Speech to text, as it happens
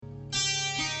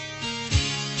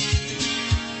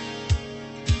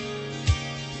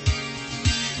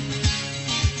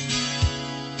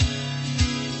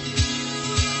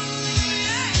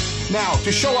Now,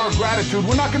 to show our gratitude,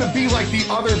 we're not going to be like the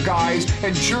other guys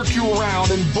and jerk you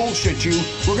around and bullshit you.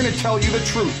 We're going to tell you the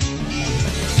truth.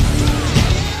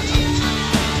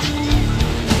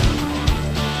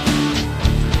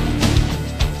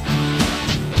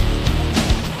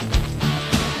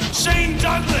 Shane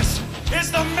Douglas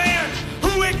is the man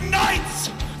who ignites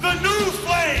the new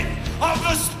flame of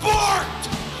the sport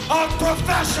of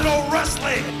professional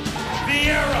wrestling. The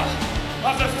era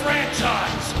of the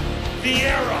franchise. The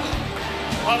era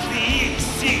of the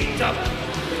ECW.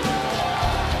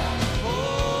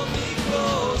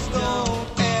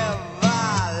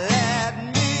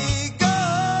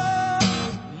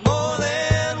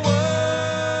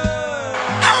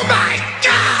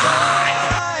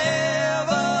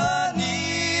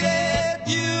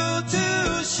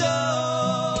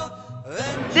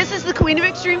 This is the Queen of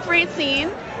Extreme, Francine.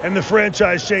 And the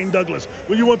franchise, Shane Douglas.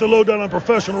 When you want the lowdown on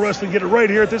professional wrestling, get it right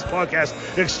here at this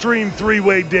podcast, Extreme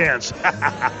Three-Way Dance.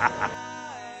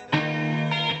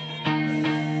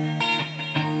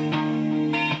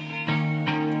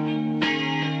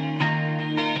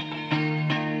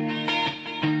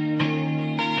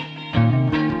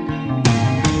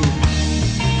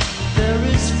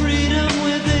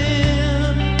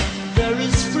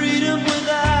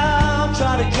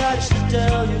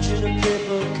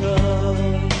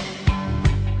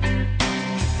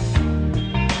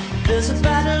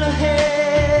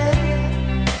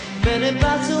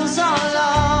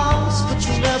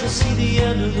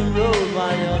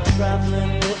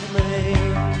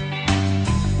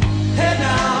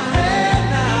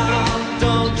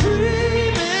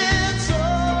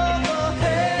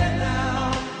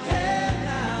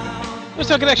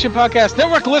 Connection Podcast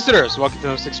Network listeners, welcome to the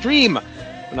most extreme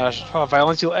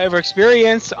violence you'll ever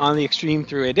experience on the Extreme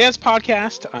Three-Way Dance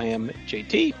Podcast. I am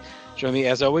JT. Join me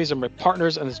as always are my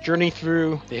partners on this journey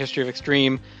through the history of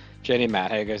Extreme, Jenny and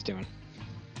Matt. How you guys doing?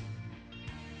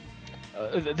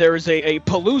 There is a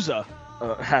palooza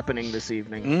happening this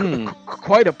evening.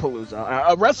 Quite a palooza.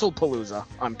 A WrestlePalooza,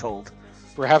 I'm told.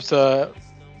 Perhaps a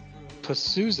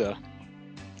Pasooza.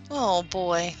 Oh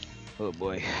boy. Oh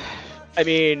boy. I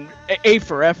mean, A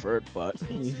for effort, but...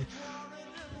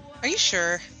 Are you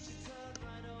sure?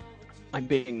 I'm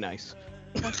being nice.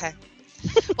 Okay.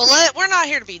 Well, we're not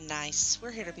here to be nice.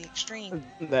 We're here to be extreme.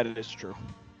 That is true.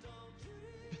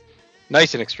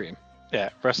 Nice and extreme. Yeah,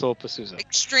 WrestlePalooza.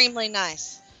 Extremely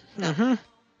nice. No.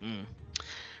 Mm-hmm.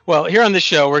 Well, here on this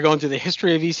show, we're going through the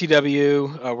history of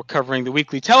ECW. We're covering the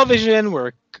weekly television.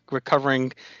 We're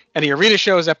covering any arena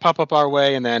shows that pop up our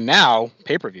way, and then now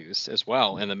pay-per-views as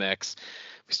well in the mix.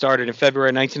 We started in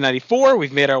February 1994.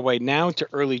 We've made our way now to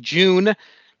early June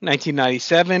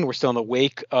 1997. We're still in the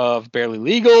wake of Barely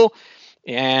Legal,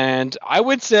 and I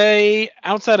would say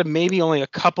outside of maybe only a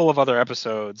couple of other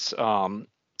episodes,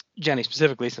 Jenny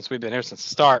specifically, since we've been here since the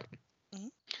start,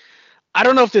 I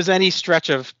don't know if there's any stretch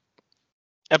of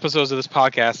episodes of this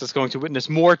podcast that's going to witness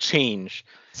more change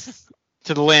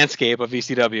to the landscape of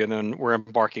ECW than we're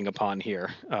embarking upon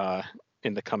here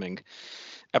in the coming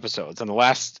episodes. And the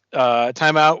last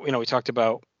time out, we talked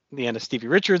about the end of Stevie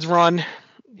Richards' run.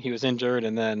 He was injured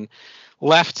and then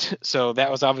left, so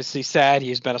that was obviously sad.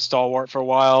 He's been a stalwart for a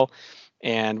while,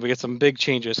 and we get some big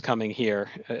changes coming here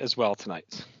as well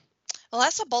tonight. Well,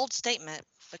 that's a bold statement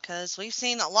because we've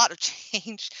seen a lot of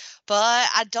change, but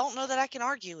I don't know that I can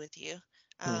argue with you.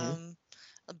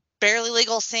 Barely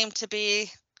Legal seemed to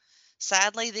be,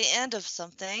 sadly, the end of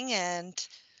something and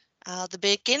the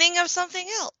beginning of something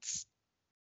else.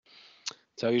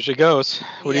 That's how it usually goes.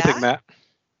 What do you think, Matt?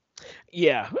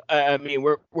 Yeah, I mean,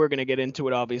 we're going to get into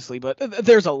it, obviously, but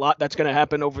there's a lot that's going to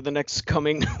happen over the next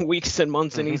coming weeks and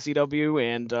months in ECW,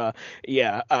 and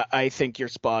I think you're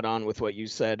spot on with what you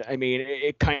said. I mean,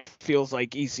 it kind of feels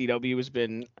like ECW has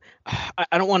been,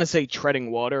 I don't want to say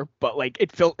treading water, but like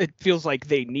it feels like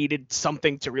they needed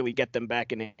something to really get them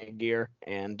back in gear,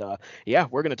 and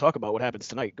we're going to talk about what happens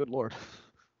tonight. Good Lord.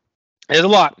 There's a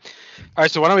lot. All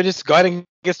right, so why don't we just go ahead and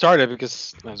get started,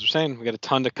 because as we're saying, we got a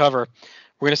ton to cover.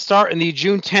 We're going to start in the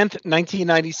June 10th,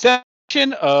 1997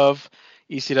 edition of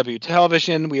ECW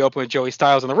Television. We open with Joey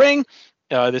Styles in the ring.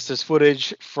 This is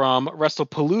footage from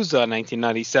WrestlePalooza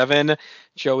 1997.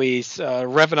 Joey's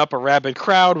revving up a rabid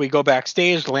crowd. We go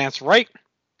backstage. Lance Wright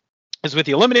is with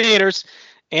the Eliminators.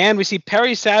 And we see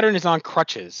Perry Saturn is on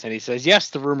crutches. And he says,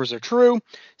 yes, the rumors are true.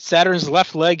 Saturn's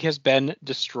left leg has been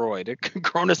destroyed.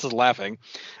 Cronus is laughing.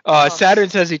 Saturn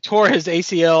says he tore his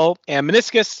ACL and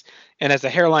meniscus and has a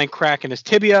hairline crack in his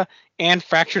tibia and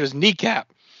fractured his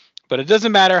kneecap. But it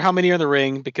doesn't matter how many are in the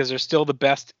ring because they're still the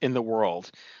best in the world.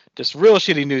 Just real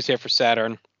shitty news here for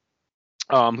Saturn.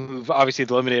 Who obviously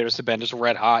the Eliminators have been just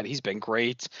red hot. He's been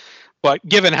great. But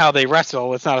given how they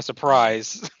wrestle, it's not a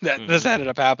surprise that this ended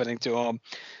up happening to him.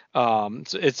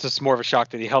 So it's just more of a shock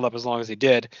that he held up as long as he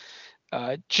did.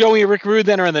 Joey and Rick Rude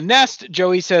then are in the nest.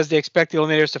 Joey says they expect the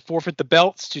Eliminators to forfeit the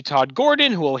belts to Todd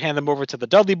Gordon, who will hand them over to the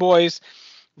Dudley Boys.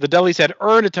 The Dudleys had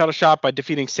earned a title shot by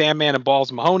defeating Sandman and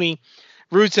Balls Mahoney.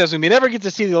 Rude says we may never get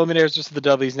to see the Eliminators, just the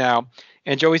Dudleys now.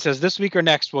 And Joey says this week or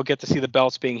next we'll get to see the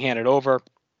belts being handed over.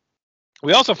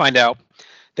 We also find out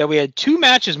that we had 2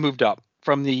 matches moved up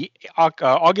from the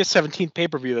August 17th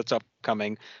pay-per-view that's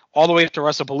upcoming all the way up to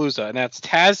WrestlePalooza. And that's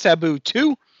Taz Sabu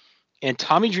 2 and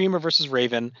Tommy Dreamer versus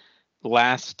Raven,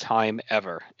 last time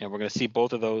ever. And we're going to see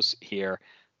both of those here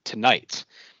tonight.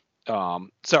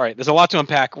 Sorry, there's a lot to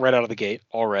unpack right out of the gate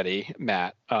already,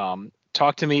 Matt.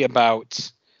 Talk to me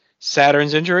about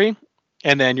Saturn's injury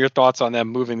and then your thoughts on them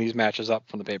moving these matches up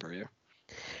from the pay-per-view.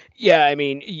 Yeah, I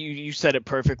mean, you said it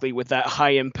perfectly. With that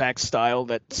high impact style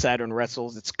that Saturn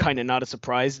wrestles, it's kind of not a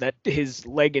surprise that his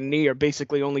leg and knee are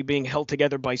basically only being held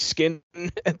together by skin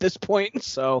at this point.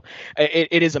 So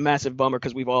it is a massive bummer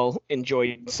because we've all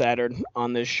enjoyed Saturn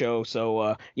on this show.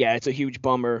 So yeah, it's a huge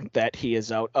bummer that he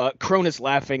is out. Cronus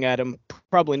laughing at him,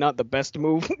 probably not the best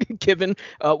move given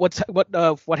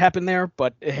what happened there,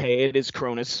 but hey, it is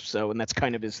Cronus, so, and that's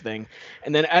kind of his thing.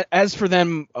 And then as for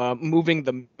them moving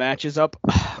the matches up,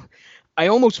 I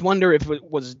almost wonder if it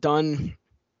was done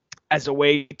as a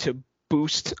way to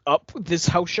boost up this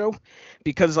house show,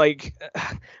 because like,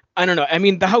 I don't know. I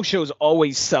mean, the house shows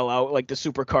always sell out, like the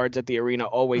super cards at the arena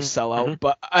always sell out,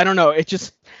 but I don't know. It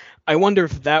just, I wonder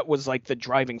if that was like the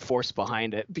driving force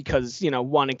behind it, because, you know,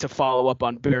 wanting to follow up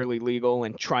on Barely Legal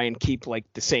and try and keep like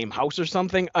the same house or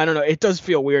something. I don't know. It does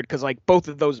feel weird because like both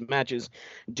of those matches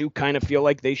do kind of feel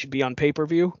like they should be on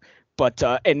pay-per-view. But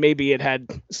and maybe it had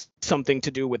something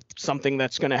to do with something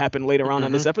that's going to happen later on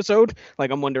in this episode. Like,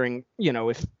 I'm wondering, you know,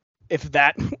 if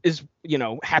that is, you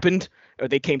know, happened, or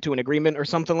they came to an agreement or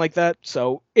something like that.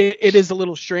 So it is a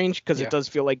little strange because it does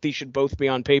feel like these should both be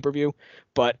on pay-per-view.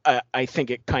 But I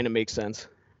think it kind of makes sense.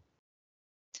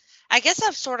 I guess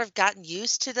I've sort of gotten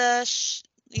used to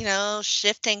the,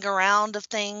 shifting around of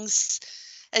things.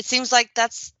 It seems like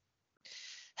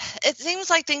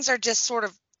things are just sort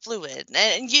of fluid,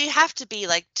 and you have to be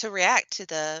like to react to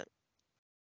the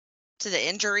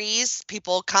injuries,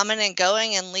 people coming and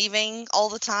going and leaving all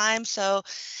the time. So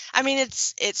I mean, it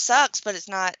sucks, but it's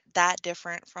not that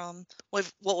different from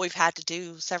what we've had to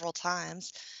do several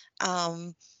times.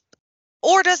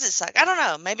 Or does it suck? I don't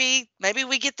know. Maybe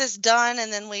we get this done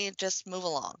and then we just move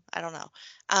along. I don't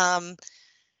know.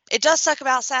 It does suck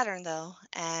about Saturn though,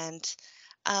 and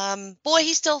boy,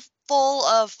 he's still full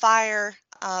of fire.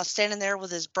 Standing there with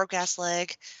his broke-ass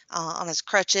leg on his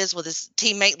crutches with his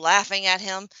teammate laughing at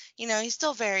him. You know, he's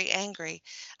still very angry.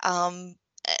 At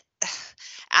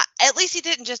least he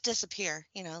didn't just disappear,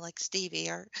 you know, like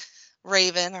Stevie or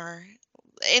Raven or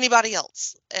anybody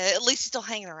else. At least he's still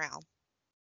hanging around.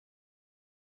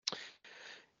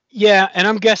 Yeah, and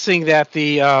I'm guessing that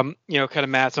the, kind of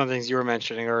Matt, some of the things you were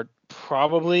mentioning are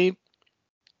probably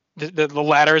the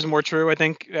latter is more true, I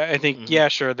think. Yeah,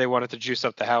 sure, they wanted to juice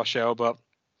up the house show, but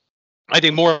I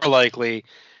think more likely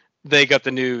they got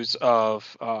the news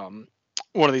of one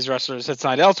of these wrestlers had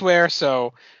signed elsewhere,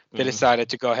 so they decided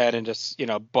to go ahead and just,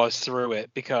 buzz through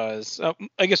it because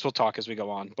I guess we'll talk as we go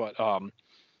on, but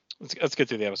let's get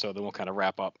through the episode, then we'll kind of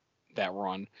wrap up that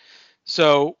run.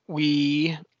 So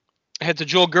we head to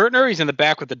Joel Gertner. He's in the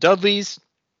back with the Dudleys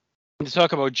to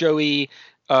talk about Joey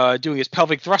doing his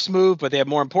pelvic thrust move, but they have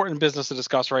more important business to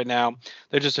discuss right now.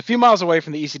 They're just a few miles away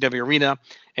from the ECW Arena,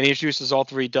 and he introduces all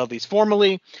 3 Dudleys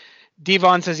formally.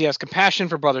 Devon says he has compassion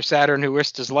for Brother Saturn, who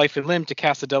risked his life and limb to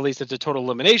cast the Dudleys into total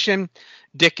elimination.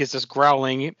 Dick is just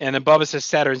growling, and then Bubba says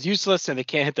Saturn's useless, and they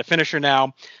can't hit the finisher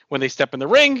now. When they step in the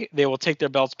ring, they will take their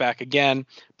belts back again.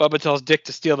 Bubba tells Dick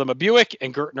to steal them a Buick,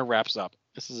 and Gertner wraps up.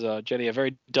 This is, Jenny, a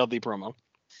very Dudley promo.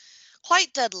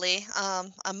 Quite Dudley.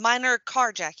 A minor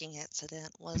carjacking incident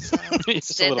was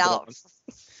standout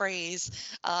phrase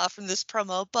from this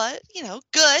promo, but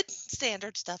good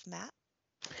standard stuff, Matt.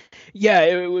 Yeah,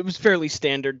 it was fairly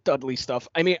standard Dudley stuff.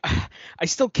 I mean, I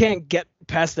still can't get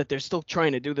past that they're still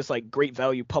trying to do this like great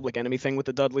value Public Enemy thing with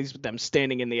the Dudleys, with them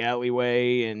standing in the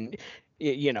alleyway and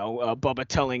Bubba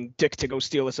telling Dick to go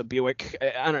steal us a Buick.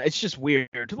 I don't know. It's just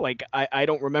weird. Like, I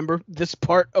don't remember this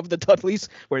part of the Dudleys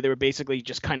where they were basically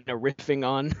just kind of riffing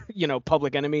on,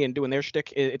 Public Enemy and doing their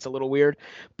shtick. It's a little weird,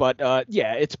 but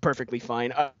yeah, it's perfectly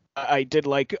fine. I did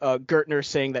like Gertner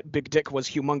saying that Big Dick was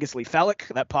humongously phallic.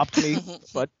 That popped me.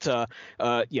 But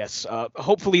yes,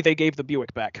 hopefully they gave the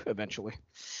Buick back eventually.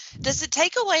 Does it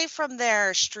take away from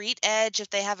their street edge if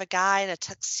they have a guy in a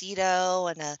tuxedo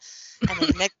and a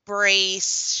neck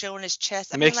brace showing his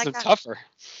chest? It makes them tougher.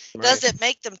 Does it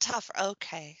make them tougher?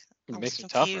 Okay. It makes them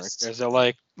confused. tougher because they're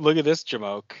like, look at this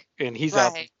Jamoke, and he's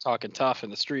out Right. talking tough in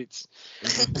the streets.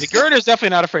 The Gertner's definitely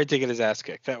not afraid to get his ass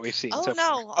kicked that we've seen. Oh so far.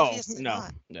 no, obviously no,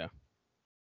 not. no.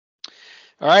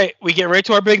 All right, we get right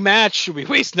to our big match. We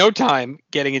waste no time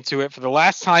getting into it. For the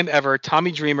last time ever,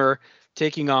 Tommy Dreamer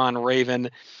taking on Raven.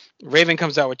 Raven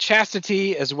comes out with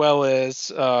Chastity, as well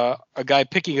as a guy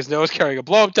picking his nose carrying a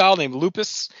blow-up doll named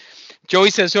Lupus.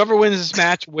 Joey says whoever wins this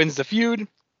match wins the feud.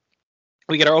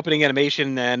 We get our opening animation,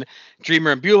 and then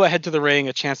Dreamer and Beulah head to the ring,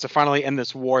 a chance to finally end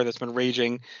this war that's been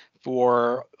raging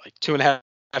for like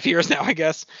 2.5 years now, I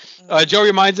guess. Joe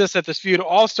reminds us that this feud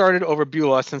all started over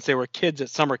Beulah since they were kids at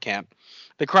summer camp.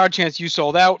 The crowd chants "You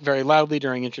sold out" very loudly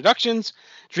during introductions.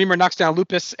 Dreamer knocks down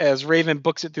Lupus as Raven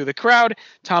books it through the crowd.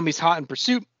 Tommy's hot in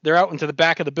pursuit. They're out into the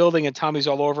back of the building, and Tommy's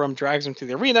all over him, drags him to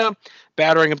the arena,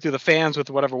 battering him through the fans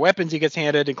with whatever weapons he gets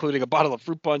handed, including a bottle of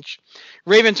fruit punch.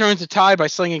 Raven turns the tide by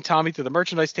slinging Tommy through the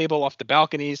merchandise table off the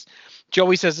balconies.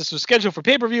 Joey says this was scheduled for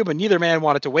pay-per-view, but neither man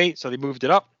wanted to wait, so they moved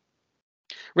it up.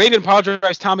 Raven power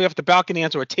drives Tommy off the balcony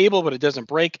onto a table, but it doesn't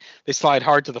break. They slide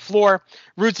hard to the floor.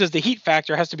 Rude says the heat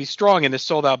factor has to be strong in this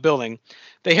sold-out building.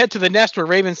 They head to the nest where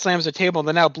Raven slams a table on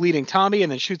the now bleeding Tommy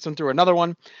and then shoots him through another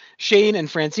one. Shane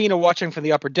and Francine are watching from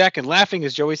the upper deck and laughing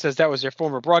as Joey says that was their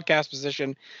former broadcast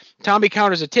position. Tommy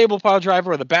counters a table pile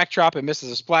driver with a backdrop and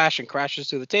misses a splash and crashes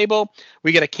through the table.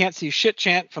 We get a "can't see shit"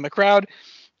 chant from the crowd.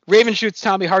 Raven shoots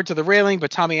Tommy hard to the railing, but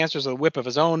Tommy answers with a whip of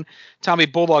his own. Tommy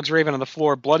bulldogs Raven on the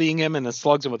floor, bloodying him, and then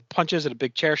slugs him with punches and a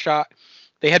big chair shot.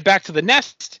 They head back to the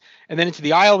nest, and then into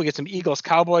the aisle. We get some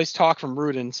Eagles-Cowboys talk from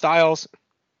Rude and Styles.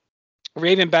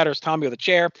 Raven batters Tommy with a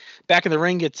chair. Back in the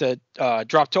ring, gets a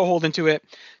drop toe hold into it.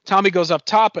 Tommy goes up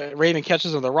top, but Raven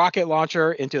catches him with a rocket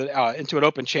launcher into an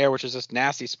open chair, which is this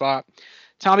nasty spot.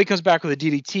 Tommy comes back with a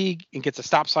DDT and gets a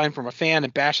stop sign from a fan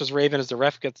and bashes Raven as the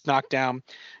ref gets knocked down.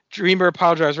 Dreamer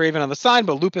power drives Raven on the sign,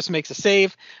 but Lupus makes a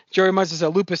save. Joey reminds us that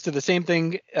Lupus did the same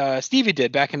thing Stevie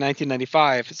did back in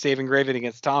 1995, saving Raven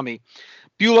against Tommy.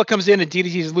 Beulah comes in and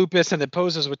DDTs Lupus and then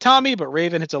poses with Tommy, but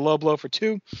Raven hits a low blow for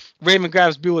 2. Raven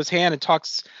grabs Beulah's hand and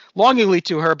talks longingly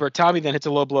to her, but Tommy then hits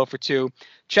a low blow for 2.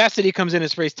 Chastity comes in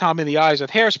and sprays Tommy in the eyes with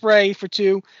hairspray for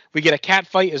 2. We get a cat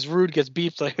fight as Rude gets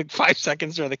beeped like 5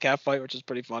 seconds during the cat fight, which is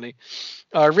pretty funny.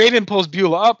 Raven pulls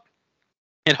Beulah up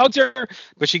and hugs her,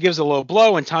 but she gives a low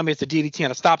blow, and Tommy hits a DDT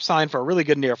on a stop sign for a really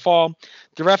good near fall.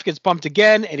 The ref gets bumped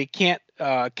again, and he can't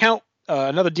count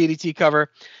another DDT cover.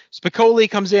 Spicoli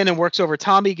comes in and works over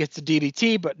Tommy, gets a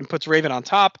DDT, but puts Raven on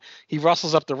top. He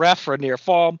rustles up the ref for a near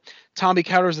fall. Tommy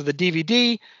counters with a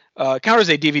DVD, counters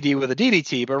a DVD with a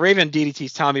DDT, but Raven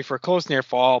DDTs Tommy for a close near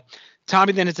fall.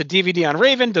 Tommy then hits a DVD on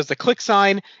Raven, does the click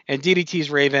sign, and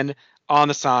DDTs Raven on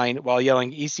the sign while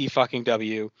yelling EC fucking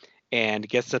W, and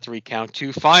gets the 3 count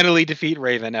to finally defeat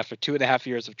Raven after 2.5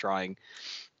 years of trying.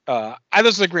 I thought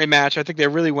this was a great match. I think they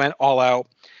really went all out.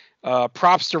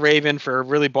 Props to Raven for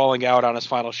really balling out on his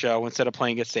final show instead of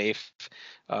playing it safe.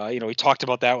 We talked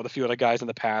about that with a few other guys in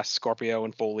the past. Scorpio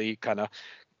and Foley kind of,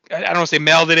 I don't want to say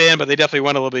mailed it in, but they definitely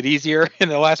went a little bit easier in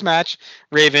the last match.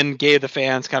 Raven gave the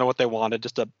fans kind of what they wanted,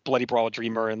 just a bloody brawl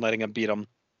Dreamer and letting him beat him.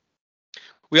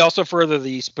 We also further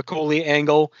the Spicoli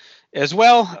angle as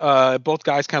well. Both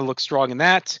guys kind of look strong in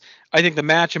that. I think the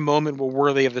match and moment were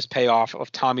worthy of this payoff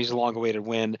of Tommy's long-awaited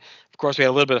win. Of course, we had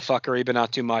a little bit of fuckery, but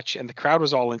not too much, and the crowd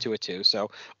was all into it too. So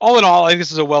all in all, I think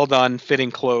this is a well-done,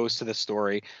 fitting close to this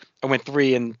story. I went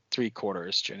 3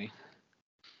 3/4, Jenny.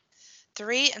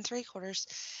 3 3/4.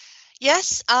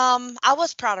 Yes, I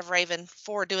was proud of Raven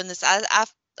for doing this. I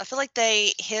feel like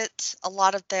they hit a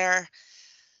lot of their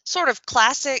sort of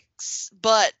classics,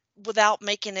 but without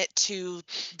making it to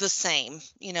the same.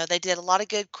 They did a lot of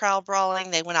good crowd brawling.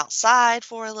 They went outside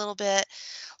for a little bit.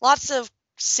 Lots of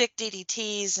sick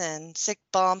DDTs and sick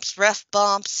bumps, ref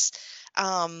bumps.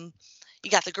 You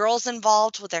got the girls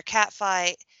involved with their cat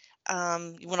fight.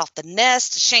 You went off the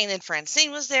nest. Shane and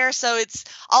Francine was there. So it's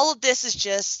all of this is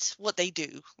just what they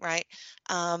do, right?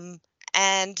 And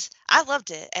I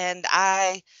loved it. And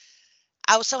I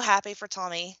was so happy for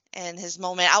Tommy and his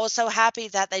moment. I was so happy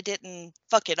that they didn't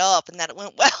fuck it up and that it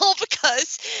went well,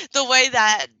 because the way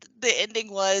that the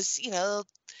ending was,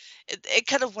 it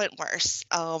could have went worse.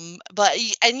 But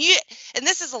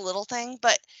this is a little thing,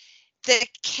 but the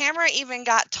camera even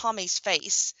got Tommy's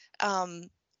face.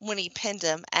 when he pinned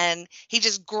him, and he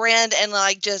just grinned and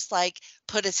just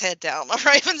put his head down on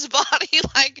Raven's body,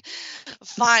 like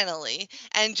finally.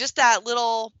 And just that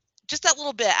little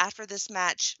bit after this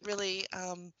match really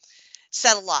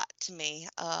said a lot to me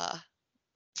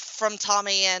from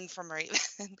Tommy and from Raven.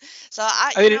 So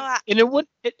it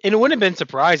wouldn't have been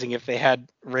surprising if they had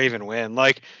Raven win.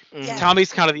 Like Yeah.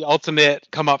 Tommy's kind of the ultimate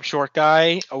come up short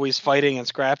guy, always fighting and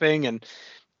scrapping, and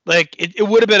like it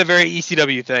would have been a very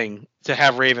ECW thing to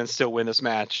have Raven still win this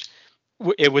match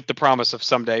with the promise of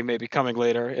someday maybe coming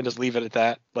later, and just leave it at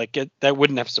that. Like that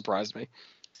wouldn't have surprised me.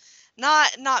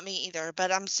 Not me either,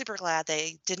 but I'm super glad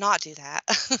they did not do that.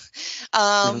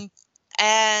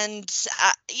 And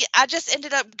I just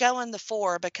ended up going the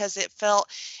 4 because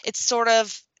it sort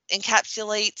of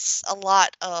encapsulates a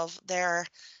lot of their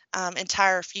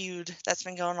entire feud that's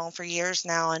been going on for years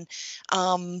now. And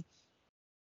I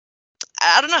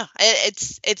don't know.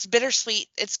 It's bittersweet.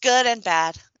 It's good and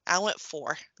bad. I went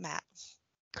 4, Matt.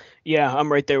 Yeah,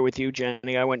 I'm right there with you,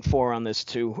 Jenny. I went 4 on this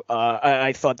too.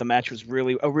 I thought the match was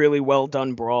a really well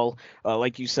done brawl.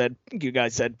 Like you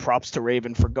guys said, props to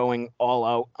Raven for going all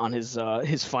out on his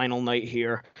final night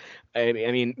here. I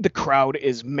mean, the crowd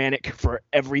is manic for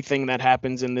everything that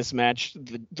happens in this match.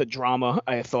 The drama,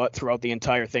 I thought, throughout the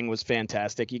entire thing was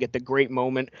fantastic. You get the great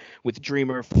moment with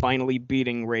Dreamer finally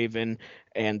beating Raven,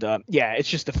 and it's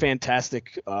just a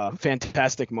fantastic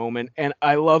moment. And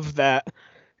I love that.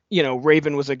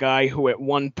 Raven was a guy who at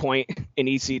one point in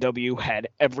ECW had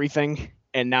everything,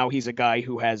 and now he's a guy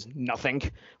who has nothing.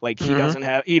 Like he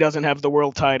doesn't have the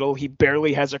world title. He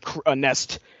barely has a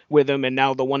nest with him, and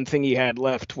now the one thing he had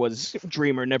left was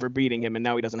Dreamer never beating him, and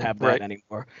now he doesn't have that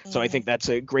anymore. So I think that's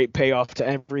a great payoff to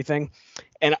everything.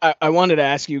 And I wanted to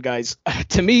ask you guys,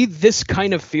 to me, this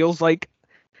kind of feels like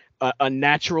a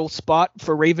natural spot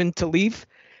for Raven to leave.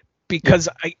 Because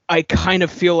I kind of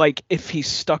feel like if he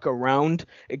stuck around,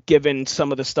 given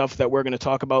some of the stuff that we're going to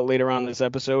talk about later on in this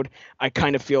episode, I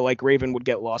kind of feel like Raven would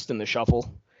get lost in the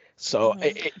shuffle. So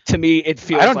to me, it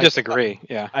feels. I don't disagree.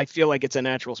 Yeah, I feel like it's a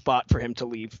natural spot for him to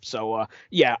leave. So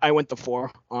I went the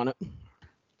 4 on it.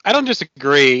 I don't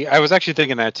disagree. I was actually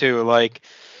thinking that too. Like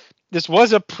this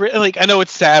was I know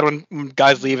it's sad when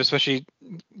guys leave, especially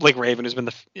like Raven, who's been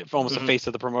almost the face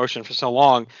of the promotion for so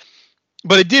long.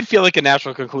 But it did feel like a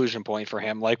natural conclusion point for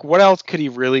him. Like, what else could he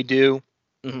really do?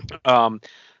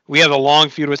 We have the long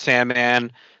feud with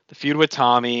Sandman, the feud with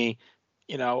Tommy.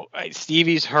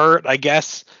 Stevie's hurt. I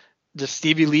guess does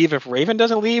Stevie leave if Raven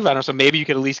doesn't leave? I don't know. So maybe you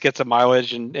could at least get some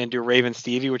mileage and do Raven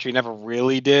Stevie, which we never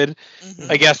really did.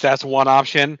 I guess that's one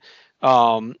option. We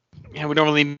don't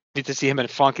really need to see him in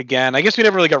Funk again. I guess we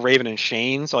never really got Raven and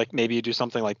Shane. So like maybe you do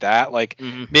something like that. Like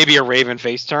maybe a Raven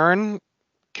face turn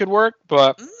could work,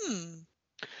 but.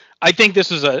 I think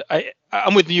this is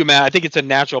I'm with you, Matt. I think it's a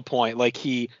natural point. Like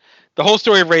the whole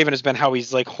story of Raven has been how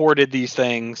he's like hoarded these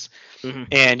things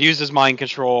and used his mind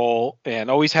control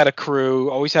and always had a crew,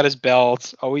 always had his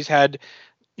belts, always had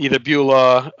either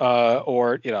Beulah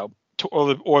or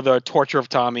the torture of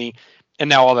Tommy, and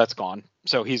now all that's gone.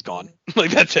 So he's gone.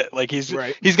 Like that's it. Like he's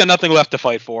got nothing left to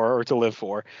fight for or to live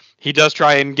for. He does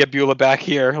try and get Beulah back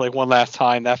here like one last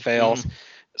time. That fails.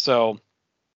 So.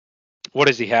 What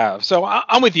does he have? So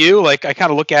I'm with you. Like I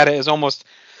kind of look at it as almost,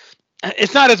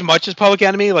 it's not as much as Public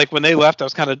Enemy. Like when they left, I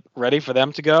was kind of ready for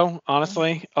them to go.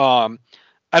 Honestly, I'm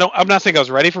not saying I was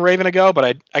ready for Raven to go,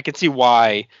 but I can see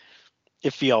why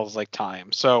it feels like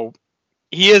time. So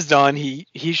he is done. He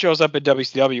shows up at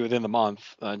WCW within the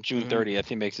month, June 30th.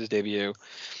 He makes his debut.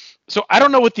 So I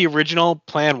don't know what the original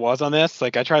plan was on this.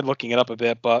 Like I tried looking it up a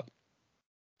bit, but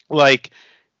like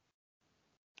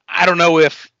I don't know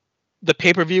if the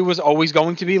pay-per-view was always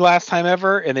going to be last time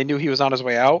ever and they knew he was on his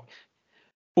way out,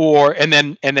 and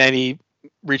then he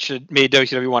made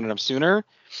WCW wanted him sooner,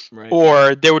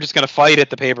 or they were just going to fight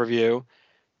at the pay-per-view,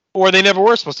 or they never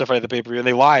were supposed to fight at the pay-per-view and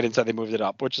they lied and said they moved it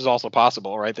up, which is also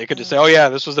possible, right? They could just say, oh yeah,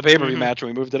 this was the pay-per-view match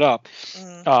and we moved it up.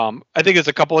 I think there's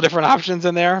a couple of different options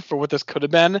in there for what this could have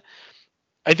been.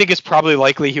 I think it's probably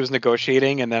likely he was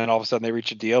negotiating and then all of a sudden they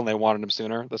reached a deal and they wanted him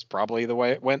sooner. That's probably the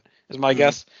way it went, is my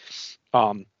guess.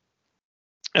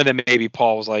 And then maybe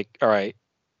Paul was like, all right,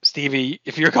 Stevie,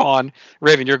 if you're gone,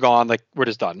 Raven, you're gone. Like, we're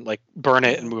just done. Like, burn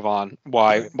it and move on.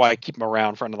 Why keep him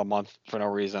around for another month for no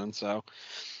reason? So,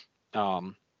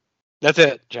 that's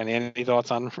it. Jenny, any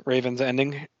thoughts on Raven's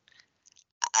ending?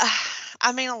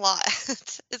 I mean, a lot.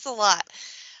 It's a lot.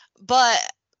 But,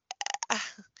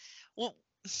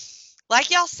 like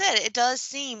y'all said, it does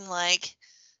seem like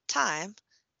time.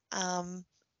 And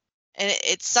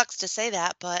it sucks to say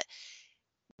that, but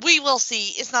we will see.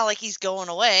 It's not like he's going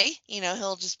away.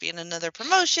 He'll just be in another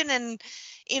promotion, and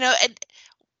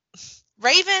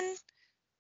Raven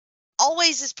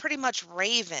always is pretty much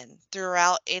Raven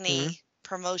throughout any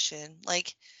promotion.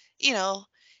 Like, you know,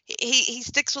 he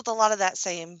sticks with a lot of that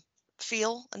same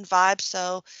feel and vibe,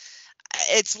 so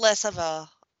it's less of a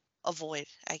void,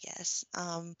 I guess.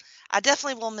 I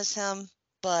definitely will miss him,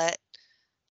 but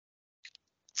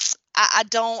I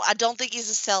don't think he's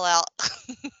a sellout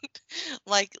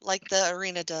like the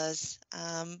arena does.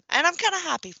 And I'm kind of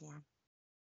happy for him.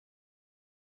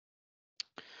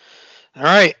 All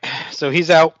right, so he's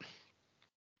out.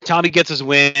 Tommy gets his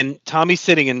win. Tommy's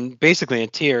sitting basically in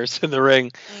tears in the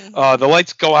ring. The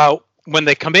lights go out. When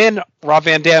they come in, Rob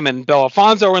Van Dam and Bel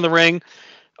Alfonso are in the ring.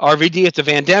 RVD hits a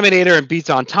Van Daminator and beats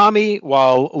on Tommy,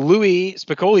 while Louis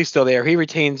Spicoli's still there. He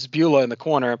retains Beulah in the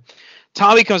corner.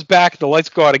 Tommy comes back. The lights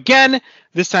go out again.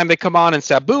 This time they come on, and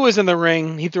Sabu is in the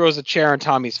ring. He throws a chair in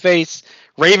Tommy's face.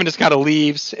 Raven just kind of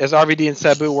leaves as RVD and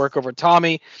Sabu work over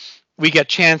Tommy. We get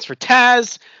chants for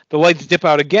Taz. The lights dip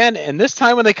out again, and this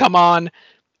time when they come on,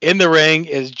 in the ring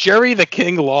is Jerry the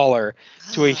King Lawler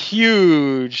to a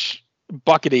huge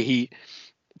bucket of heat.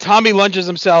 Tommy lunges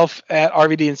himself at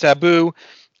RVD and Sabu.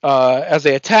 As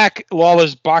they attack,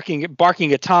 Lawler's barking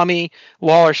at Tommy.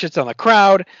 Lawler shits on the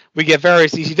crowd. We get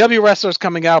various ECW wrestlers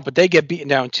coming out, but they get beaten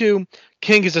down too.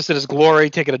 King is just in his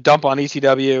glory, taking a dump on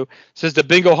ECW. Says the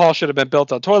bingo hall should have been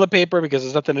built on toilet paper because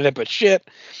there's nothing in it but shit.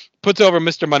 Puts over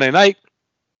Mr. Monday Night.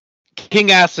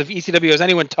 King asks if ECW has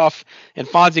anyone tough, and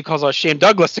Fonzie calls out Shane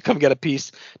Douglas to come get a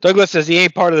piece. Douglas says he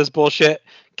ain't part of this bullshit.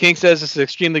 King says this is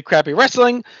extremely crappy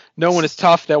wrestling. No one is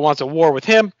tough that wants a war with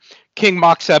him. King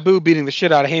mocks Sabu, beating the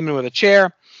shit out of Heyman with a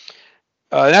chair.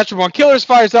 Natural Born Killers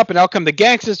fires up, and out come the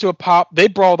Gangsters to a pop. They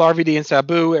brawled RVD and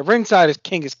Sabu. At ringside, as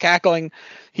King is cackling.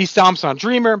 He stomps on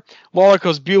Dreamer. Lawler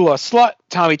calls Beulah a slut.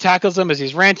 Tommy tackles him as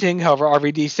he's ranting. However,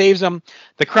 RVD saves him.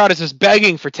 The crowd is just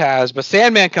begging for Taz, but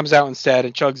Sandman comes out instead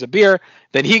and chugs a beer.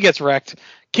 Then he gets wrecked.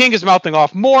 King is mouthing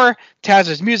off more.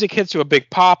 Taz's music hits to a big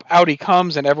pop. Out he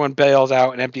comes, and everyone bails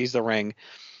out and empties the ring.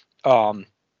 I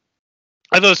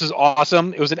thought this was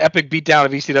awesome. It was an epic beatdown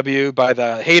of ECW by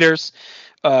the haters.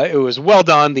 It was well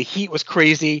done. The heat was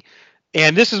crazy.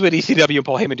 And this is what ECW and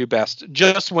Paul Heyman do best.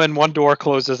 Just when one door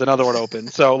closes, another one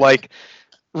opens. So, like,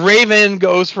 Raven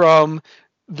goes from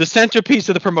the centerpiece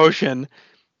of the promotion,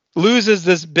 loses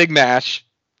this big match,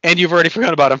 and you've already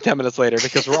forgotten about him 10 minutes later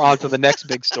because we're on to the next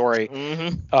big story.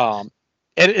 And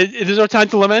there's no time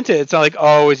to lament it. It's not like,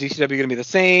 oh, is ECW going to be the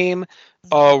same?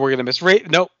 Oh, we're going to miss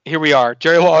Raven. Nope, here we are.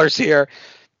 Jerry Lawler's here.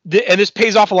 And this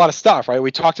pays off a lot of stuff, right?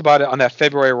 We talked about it on that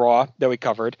February Raw that we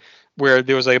covered, where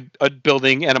there was a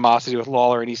building animosity with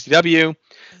Lawler and ECW.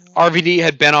 RVD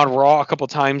had been on Raw a couple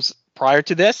times prior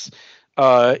to this.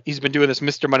 He's been doing this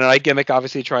Mr. Monday Night gimmick,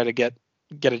 obviously trying to get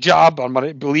a job on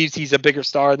Monday. Believes he's a bigger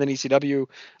star than ECW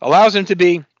allows him to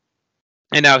be.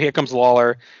 And now here comes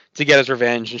Lawler to get his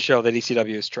revenge and show that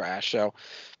ECW is trash. So,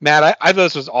 Matt, I thought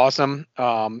this was awesome.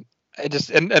 And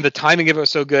the timing of it was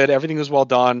so good. Everything was well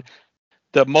done.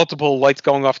 The multiple lights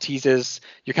going off teases.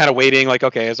 You're kind of waiting, like,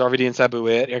 okay, is RVD and Sabu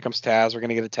it? Here comes Taz. We're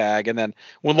gonna get a tag, and then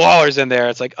when Lawler's in there,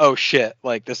 it's like, oh shit,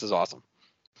 like this is awesome.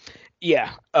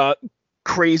 Yeah,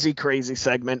 crazy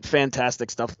segment, fantastic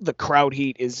stuff. The crowd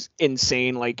heat is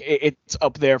insane. Like it's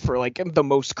up there for like the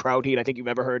most crowd heat I think you've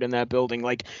ever heard in that building.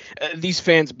 Like these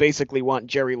fans basically want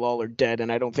Jerry Lawler dead,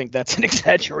 and I don't think that's an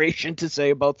exaggeration to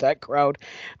say about that crowd.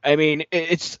 I mean,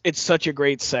 it's such a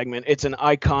great segment. It's an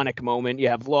iconic moment. You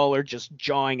have Lawler just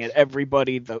jawing at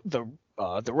everybody, the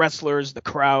wrestlers, the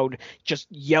crowd, just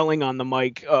yelling on the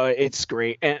mic. It's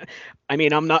great. And I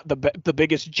mean, I'm not the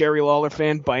biggest Jerry Lawler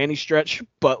fan by any stretch,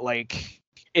 but like,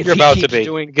 if you're about to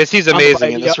be, because he's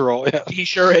amazing in this role. Yeah. He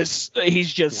sure is.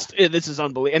 He's just, this is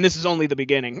unbelievable. And this is only the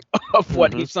beginning of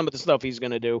what some of the stuff he's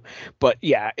going to do. But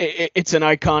yeah, it's an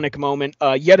iconic moment.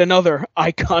 Yet another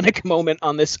iconic moment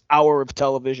on this hour of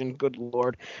television. Good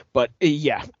Lord. But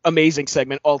yeah, amazing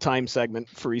segment, all-time segment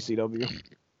for ECW.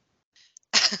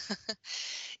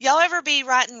 Y'all ever be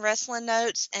writing wrestling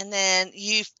notes and then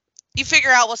you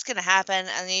figure out what's going to happen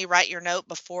and then you write your note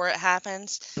before it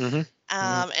happens?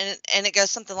 And it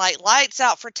goes something like, lights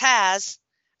out for Taz.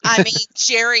 I mean,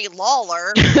 Jerry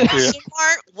Lawler.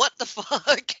 What the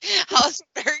fuck? I was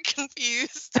very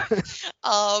confused.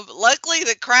 Luckily,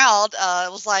 the crowd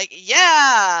was like,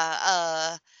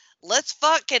 yeah, let's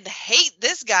fucking hate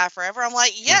this guy forever. I'm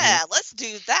like, yeah, let's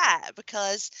do that,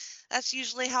 because that's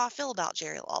usually how I feel about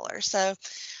Jerry Lawler. So,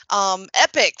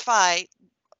 epic fight.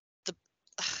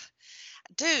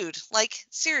 Dude, like,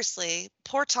 seriously,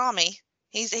 poor Tommy.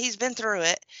 He's been through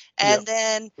it, and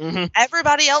then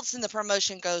everybody else in the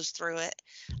promotion goes through it.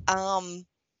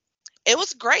 It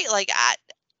was great. Like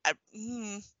I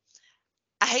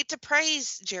hate to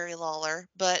praise Jerry Lawler,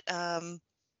 but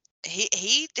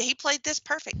he played this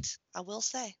perfect, I will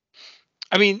say.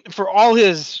 I mean, for all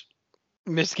his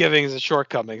misgivings and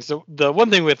shortcomings, the one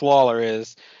thing with Lawler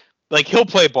is, like, he'll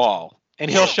play ball and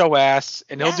he'll show ass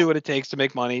and he'll do what it takes to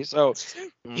make money. So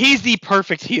he's the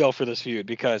perfect heel for this feud,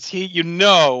 because he's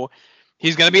going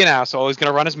to be an asshole. He's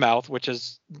going to run his mouth, which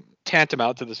is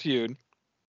tantamount to this feud.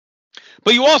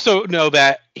 But you also know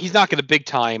that he's not going to big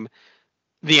time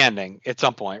the ending at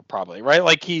some point, probably, right?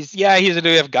 Like, he's a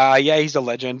WWF guy. Yeah, he's a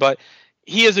legend, but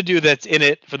he is a dude that's in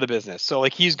it for the business. So,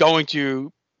 like, he's going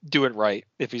to do it right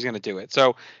if he's going to do it.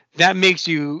 So that makes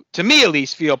you, to me at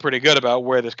least, feel pretty good about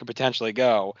where this could potentially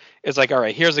go. It's like, all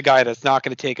right, here's a guy that's not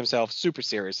going to take himself super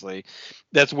seriously,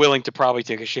 that's willing to probably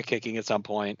take a shit kicking at some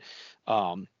point.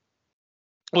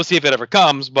 We'll see if it ever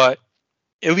comes, but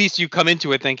at least you come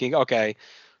into it thinking, okay,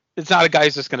 it's not a guy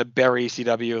who's just going to bury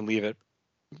ECW and leave it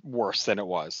worse than it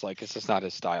was. Like, it's just not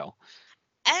his style.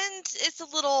 And it's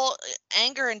a little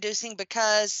anger inducing,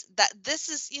 because this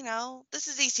is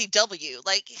ECW.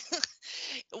 Like,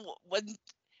 when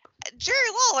Jerry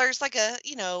Lawler's like a,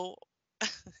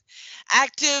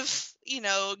 active,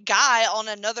 guy on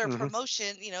another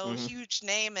promotion, huge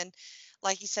name, and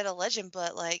like you said, a legend,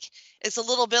 but like, it's a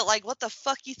little bit like, what the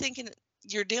fuck you thinking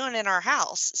you're doing in our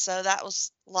house? So that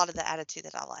was a lot of the attitude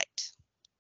that I liked.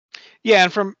 Yeah,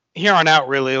 and from here on out,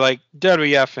 really, like,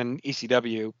 WWF and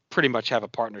ECW pretty much have a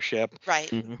partnership.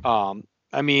 Right.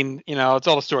 I mean, it's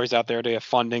all the stories out there. They have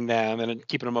funding them and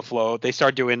keeping them afloat. They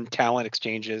start doing talent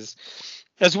exchanges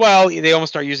as well. They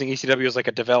almost start using ECW as like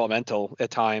a developmental at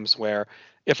times, where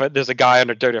if there's a guy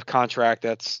under WWF contract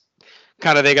that's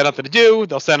kind of, they got nothing to do,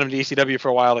 they'll send him to ECW for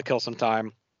a while to kill some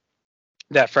time.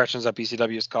 That freshens up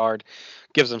ECW's card,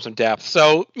 gives them some depth.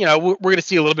 So, we're going to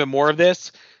see a little bit more of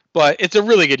this, but it's a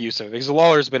really good use of it, because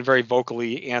Lawler's been very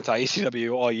vocally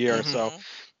anti-ECW all year. So,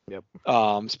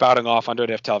 spouting off on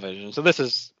WWF television. So this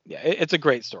is, it's a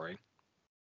great story.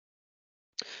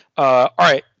 All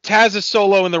right, Taz is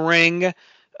solo in the ring,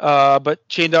 but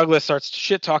Shane Douglas starts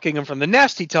shit-talking him from the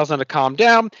nest. He tells him to calm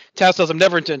down. Taz tells him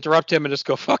never to interrupt him and just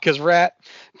go fuck his rat.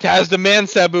 Taz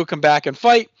demands Sabu come back and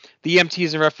fight. The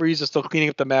EMTs and referees are still cleaning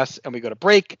up the mess, and we go to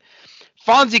break.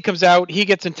 Fonzie comes out. He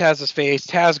gets in Taz's face.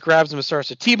 Taz grabs him and starts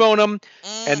to T-bone him.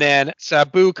 And then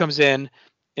Sabu comes in,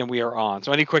 and we are on.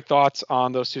 So any quick thoughts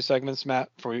on those two segments, Matt,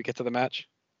 before we get to the match?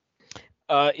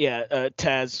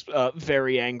 Taz,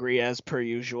 very angry as per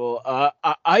usual.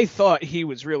 I thought he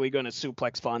was really going to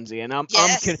suplex Fonzie, and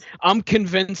I'm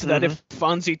convinced that if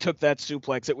Fonzie took that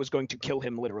suplex, it was going to kill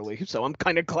him literally. So I'm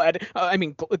kind of glad.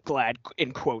 Glad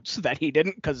in quotes that he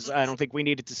didn't, because I don't think we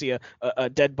needed to see a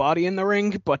dead body in the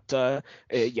ring. But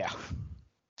yeah.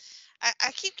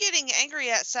 I keep getting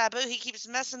angry at Sabu. He keeps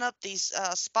messing up these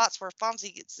spots where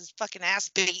Fonzie gets his fucking ass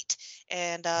beat,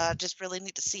 and just really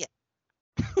need to see it.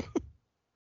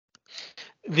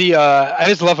 I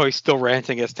just love how he's still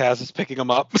ranting as Taz is picking him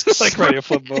up, like ready to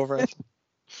flip him over.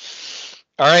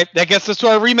 All right, that gets us to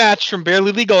our rematch from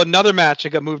Barely Legal. Another match that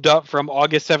got moved up from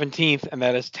August 17th, and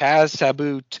that is Taz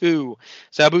Sabu 2.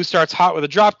 Sabu starts hot with a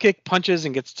dropkick, punches,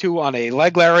 and gets 2 on a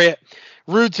leg lariat.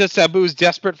 Rude says Sabu's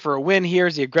desperate for a win here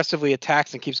as he aggressively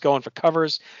attacks and keeps going for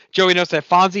covers. Joey notes that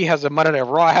Fonzie has a Monday Night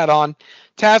Raw hat on.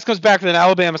 Taz comes back with an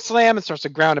Alabama slam and starts to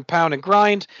ground and pound and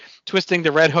grind, twisting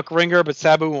the red hook ringer, but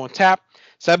Sabu won't tap.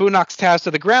 Sabu knocks Taz to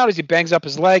the ground as he bangs up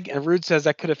his leg, and Rude says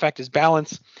that could affect his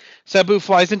balance. Sabu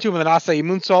flies into him with an Asai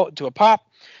moonsault into a pop.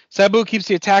 Sabu keeps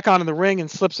the attack on in the ring and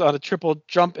slips on a triple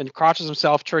jump and crotches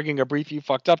himself, triggering a brief "you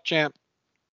fucked up" chant.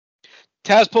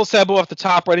 Taz pulls Sabu off the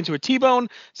top right into a T-bone.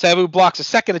 Sabu blocks a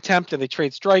second attempt, and they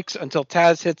trade strikes until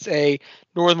Taz hits a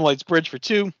Northern Lights bridge for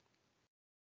 2.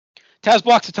 Taz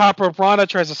blocks the top rope. Rana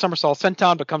tries a somersault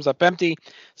senton, but comes up empty.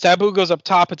 Sabu goes up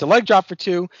top, hits a leg drop for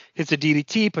 2, hits a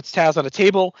DDT, puts Taz on a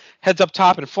table, heads up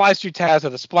top, and flies through Taz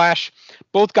with a splash.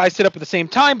 Both guys sit up at the same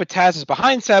time, but Taz is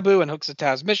behind Sabu and hooks a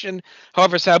Taz mission.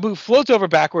 However, Sabu floats over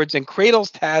backwards and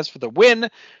cradles Taz for the win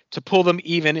to pull them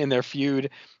even in their feud.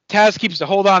 Taz keeps the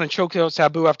hold on and chokes out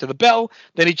Sabu after the bell.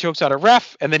 Then he chokes out a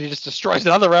ref, and then he just destroys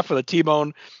another ref with a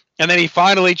T-bone. And then he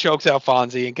finally chokes out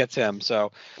Fonzie and gets him.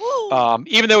 So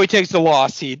even though he takes the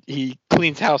loss, he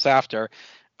cleans house after.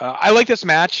 I like this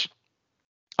match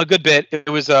a good bit. It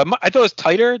was I thought it was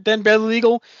tighter than Barely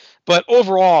Legal, but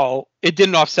overall it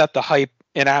didn't offset the hype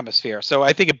and atmosphere. So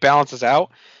I think it balances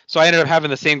out. So I ended up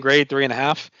having the same grade,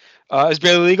 3.5, as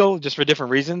Barely Legal, just for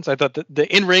different reasons. I thought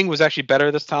the in-ring was actually better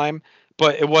this time,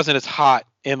 but it wasn't as hot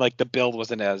and like the build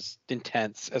wasn't as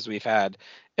intense as we've had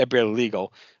at Barely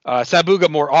Legal. Sabu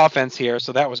got more offense here,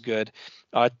 so that was good.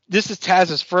 This is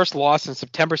Taz's first loss in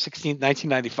September 16th,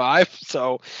 1995.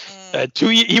 So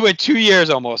he went 2 years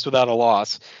almost without a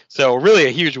loss. So really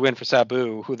a huge win for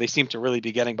Sabu, who they seem to really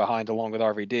be getting behind along with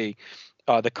RVD.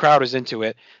 The crowd is into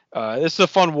it. This is a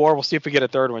fun war. We'll see if we get a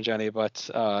third one, Jenny. But,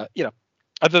 I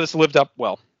thought this lived up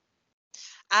well.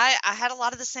 I had a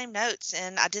lot of the same notes,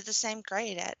 and I did the same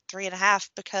grade at 3.5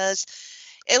 because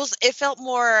it felt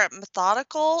more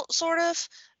methodical, sort of,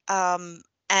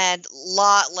 and a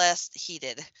lot less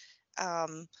heated,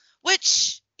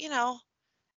 which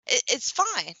it's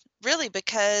fine, really,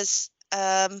 because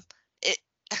it.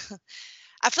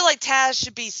 I feel like Taz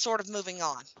should be sort of moving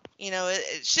on.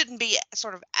 It shouldn't be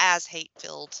sort of as hate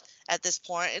filled at this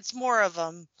point. It's more of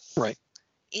right.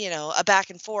 A back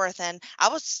and forth, and I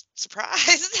was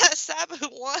surprised that Sabu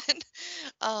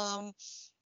won.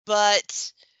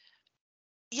 But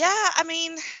yeah, I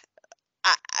mean,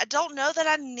 I don't know that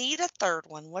I need a third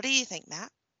one. What do you think,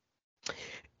 Matt?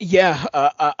 Yeah,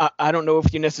 I don't know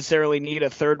if you necessarily need a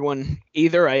third one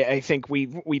either. I think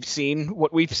we've seen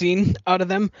what we've seen out of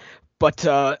them, but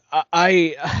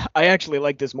I actually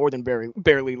like this more than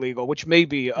barely legal, which may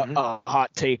be a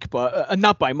hot take, but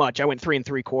not by much. I went 3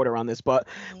 3/4 on this, but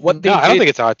I don't think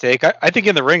it's a hot take. I think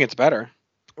in the ring it's better.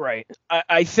 Right.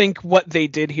 I think what they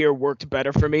did here worked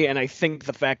better for me, and I think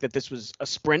the fact that this was a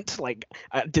sprint,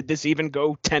 did this even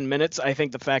go 10 minutes? I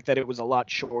think the fact that it was a lot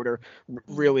shorter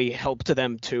really helped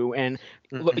them too. And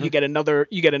look, you get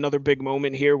another big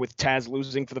moment here with Taz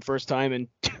losing for the first time in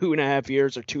 2.5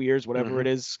 years or 2 years, whatever it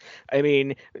is. I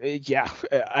mean, yeah,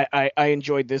 I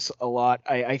enjoyed this a lot.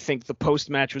 I think the post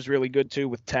match was really good too,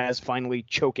 with Taz finally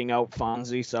choking out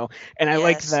Fonzie. So, and I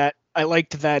liked that. I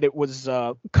liked that it was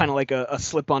kind of like a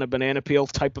slip on a banana peel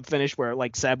type of finish, where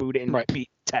Sabu didn't beat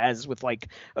Taz with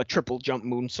a triple jump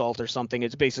moonsault or something.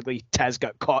 It's basically Taz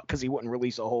got caught because he wouldn't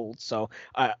release a hold. So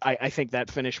I think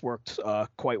that finish worked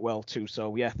quite well too.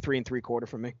 So yeah, 3 3/4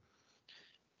 for me.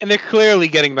 And they're clearly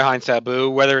getting behind Sabu,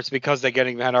 whether it's because they're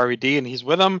getting behind RVD and he's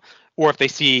with them, or if they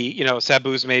see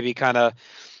Sabu's maybe kind of,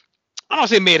 I don't want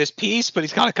to say made his peace, but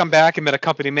he's kind of come back and been a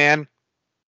company man.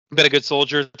 Been a good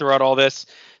soldier throughout all this,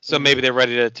 so maybe they're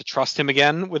ready to trust him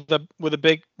again with a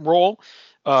big role.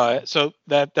 So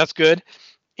that's good.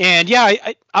 And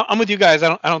yeah, I'm with you guys.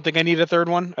 I don't think I need a third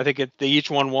one. I think they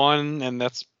each won one, and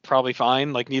that's probably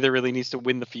fine. Neither really needs to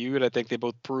win the feud. I think they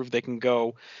both proved they can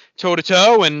go toe to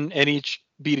toe and each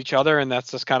beat each other, and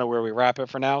that's just kind of where we wrap it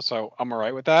for now. So I'm all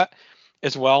right with that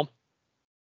as well.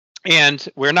 And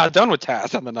we're not done with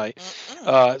Taz on the night.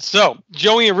 So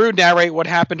Joey and Rude narrate what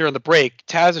happened during the break.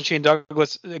 Taz and Shane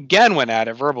Douglas again went at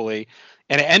it verbally,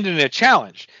 and it ended in a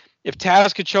challenge. If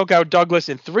Taz could choke out Douglas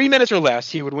in 3 minutes or less,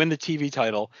 he would win the TV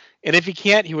title. And if he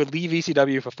can't, he would leave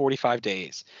ECW for 45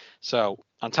 days. So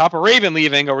on top of Raven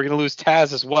leaving, are we going to lose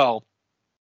Taz as well?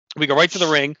 We go right to the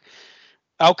ring.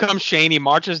 Out comes Shane. He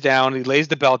marches down. He lays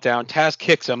the belt down. Taz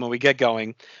kicks him, and we get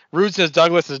going. Rude says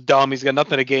Douglas is dumb. He's got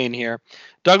nothing to gain here.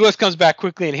 Douglas comes back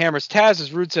quickly and hammers Taz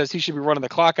as Rude says he should be running the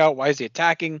clock out. Why is he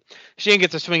attacking? Shane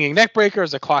gets a swinging neck breaker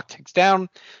as the clock ticks down.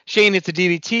 Shane hits a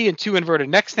DDT and 2 inverted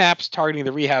neck snaps, targeting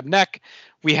the rehab neck.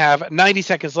 We have 90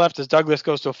 seconds left as Douglas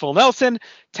goes to a full Nelson.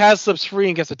 Taz slips free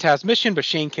and gets a Taz mission, but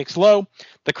Shane kicks low.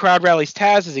 The crowd rallies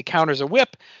Taz as he counters a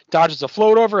whip, dodges a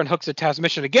float over, and hooks a Taz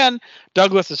mission again.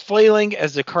 Douglas is flailing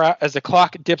as the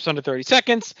clock dips under 30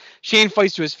 seconds. Shane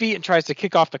fights to his feet and tries to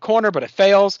kick off the corner, but it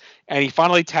fails, and he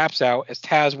finally taps out as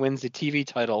Taz wins the TV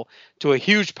title to a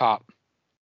huge pop.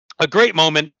 A great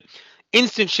moment.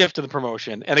 Instant shift to the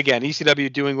promotion. And again,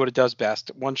 ECW doing what it does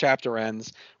best. One chapter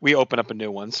ends, we open up a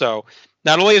new one. So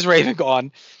not only is Raven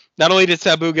gone, not only did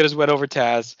Sabu get his win over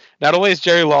Taz, not only is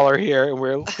Jerry Lawler here and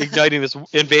we're igniting this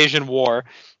invasion war,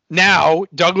 now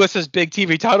Douglas's big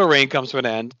TV title reign comes to an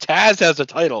end. Taz has a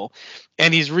title,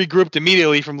 and he's regrouped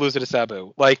immediately from losing to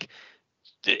Sabu.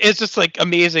 It's just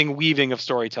amazing weaving of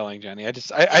storytelling, Jenny. I just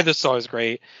thought it was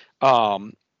great. I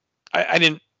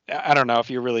don't know if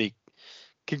you really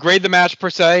could grade the match per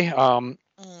se.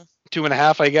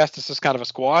 2.5, I guess. This is kind of a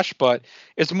squash, but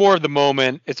it's more of the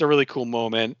moment. It's a really cool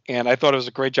moment, and I thought it was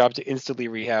a great job to instantly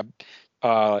rehab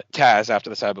Taz after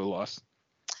the Sabu loss.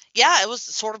 Yeah, it was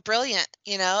sort of brilliant.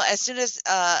 As soon as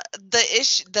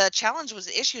the challenge was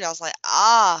issued, I was like,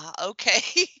 okay,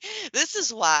 this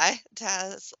is why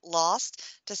Taz lost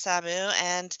to Sabu,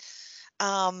 and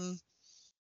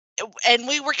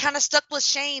we were kind of stuck with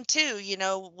Shane too,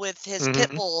 with his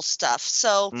Pitbull stuff.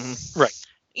 So, right.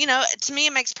 To me,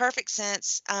 it makes perfect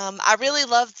sense. I really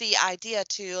love the idea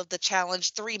too of the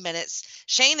challenge 3 minutes.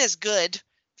 Shane is good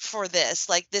for this.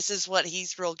 Like, this is what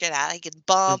he's real good at. He can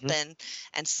bump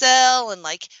and sell and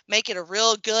like make it a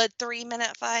real good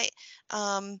 3-minute fight.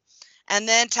 And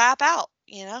then tap out,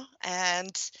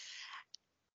 and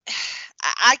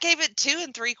I gave it 2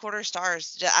 3/4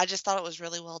 stars. I just thought it was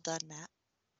really well done, Matt.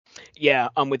 Yeah,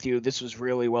 I'm with you. This was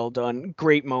really well done.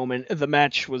 Great moment. The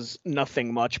match was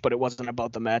nothing much, but it wasn't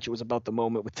about the match. It was about the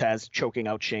moment with Taz choking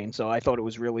out Shane. So I thought it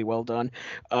was really well done.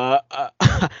 I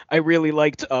really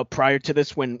liked prior to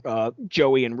this when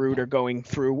Joey and Rude are going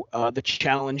through the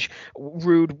challenge.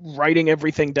 Rude writing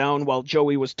everything down while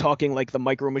Joey was talking like the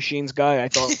Micro Machines guy. I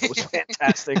thought it was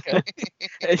fantastic.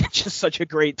 It's just such a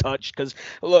great touch because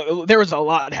there was a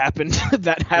lot happened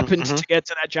to get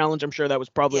to that challenge. I'm sure that was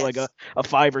probably like a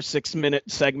 5 or 6 minute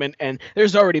segment, and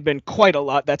there's already been quite a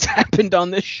lot that's happened on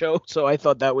this show, so I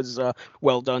thought that was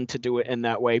well done to do it in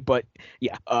that way. But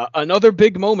yeah, another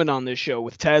big moment on this show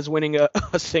with Taz winning a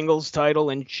singles title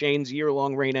and Shane's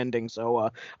year-long reign ending. So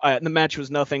the match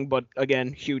was nothing but,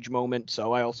 again, huge moment,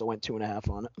 so I also went 2.5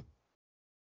 on it.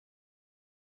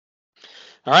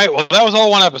 All right, well, that was all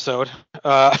one episode.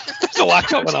 There's a lot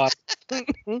going on.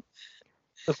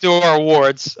 Let's do our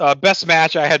awards. Best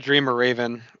match, I had Dreamer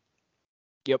Raven.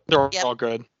 Yep. They're all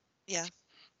good. Yeah.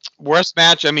 Worst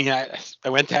match, I mean, I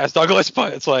went Taz Douglas,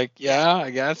 but it's like, yeah,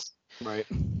 I guess. Right.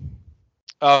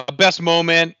 Best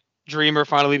moment, Dreamer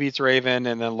finally beats Raven,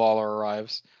 and then Lawler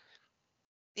arrives.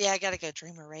 Yeah, I gotta go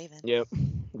Dreamer Raven. Yep.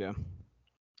 Yeah.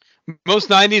 Most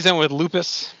 90s, and with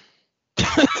Lupus.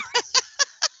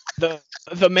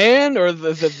 The man or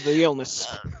the illness?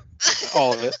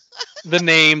 All of it. The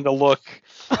name, the look.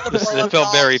 It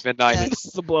felt very mid-90s. Yes.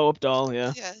 The blow-up doll,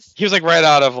 yeah. Yes. He was like right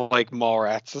out of like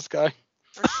Mallrats, this guy.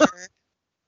 For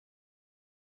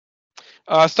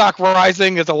sure. Stock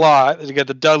rising is a lot. You get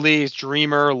the Dudleys,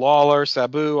 Dreamer, Lawler,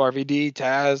 Sabu, RVD,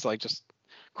 Taz, like just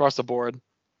across the board.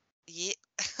 Yeah.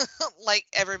 Like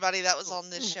everybody that was on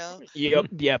this show. Yep.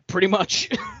 Yeah, pretty much.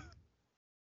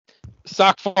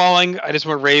 Stock falling. I just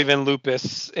went Raven,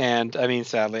 Lupus, and I mean,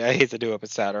 sadly, I hate to do it, but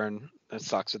Saturn. It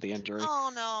sucks with the injury.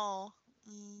 Oh no.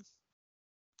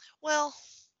 Well,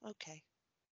 okay.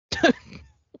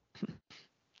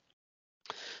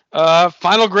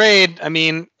 Final grade. I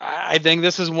mean, I think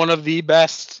this is one of the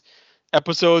best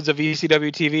episodes of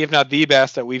ECW TV, if not the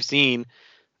best that we've seen.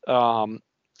 I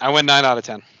went 9 out of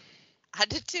 10. I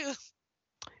did too.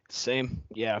 Same.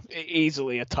 Yeah,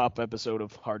 easily a top episode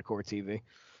of hardcore TV.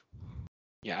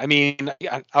 Yeah, I mean,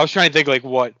 I was trying to think like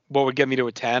what would get me to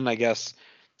a 10. I guess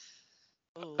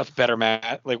a better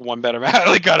match, like one better match,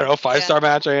 like I don't know, 5-star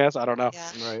match. I guess I don't know.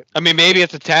 Yeah. Right. I mean, maybe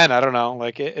it's a 10. I don't know.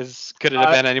 Like, could it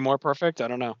have been any more perfect? I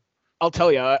don't know. I'll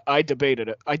tell you, I debated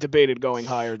it. I debated going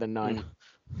higher than 9.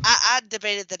 I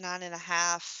debated the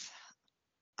 9.5.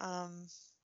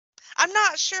 I'm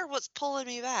not sure what's pulling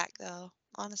me back though,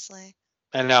 honestly.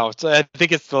 I know. So I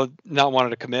think it's the not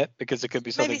wanting to commit because it could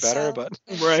be something Maybe better. so. But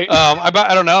Right.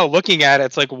 I don't know. Looking at it,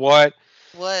 it's like what?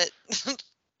 What?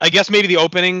 I guess maybe the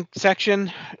opening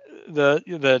section,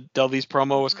 the Dudley's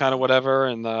promo was kind of whatever,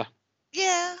 and the.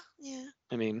 Yeah.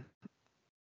 I mean.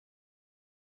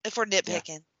 If we're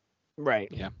nitpicking. Right.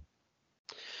 Yeah.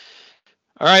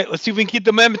 All right, let's see if we can keep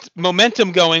the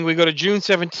momentum going. We go to June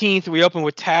 17th. We open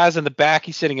with Taz in the back.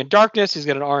 He's sitting in darkness. He's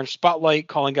got an orange spotlight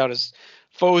calling out his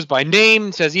foes by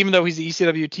name. Says even though he's the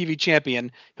ECW TV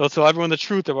champion, he'll tell everyone the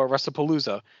truth about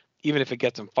WrestlePalooza, even if it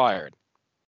gets him fired.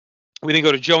 We then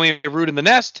go to Joey and Rude in the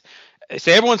nest. They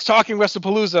say everyone's talking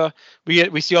WrestlePalooza.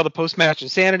 We see all the post-match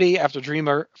insanity after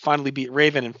Dreamer finally beat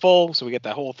Raven in full, so we get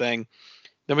that whole thing.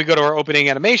 Then we go to our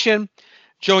opening animation.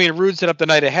 Joey and Rude set up the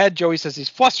night ahead. Joey says he's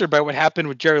flustered by what happened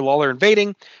with Jerry Lawler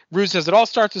invading. Rude says it all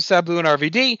starts with Sabu and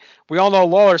RVD. We all know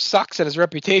Lawler sucks at his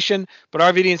reputation, but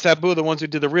RVD and Sabu are the ones who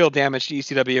did the real damage to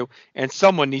ECW, and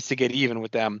someone needs to get even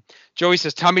with them. Joey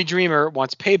says Tommy Dreamer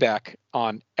wants payback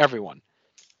on everyone.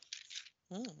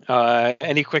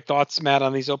 Any quick thoughts, Matt,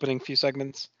 on these opening few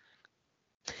segments?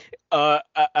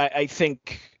 I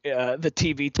think the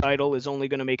TV title is only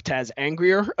going to make Taz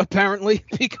angrier, apparently,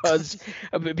 because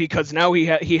now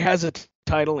he has a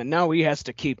title and now he has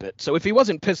to keep it. So if he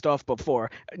wasn't pissed off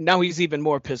before, now he's even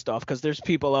more pissed off because there's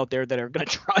people out there that are going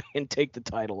to try and take the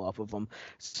title off of him.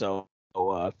 So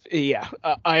yeah,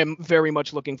 I am very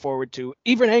much looking forward to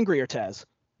even angrier Taz.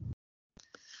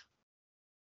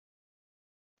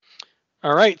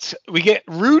 All right, we get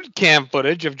Rude cam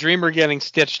footage of Dreamer getting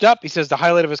stitched up. He says the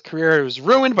highlight of his career was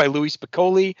ruined by Louis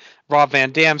Spicolli, Rob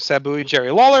Van Dam, Sabu, and Jerry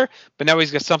Lawler, but now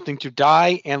he's got something to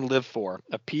die and live for,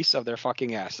 a piece of their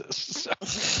fucking asses.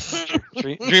 So,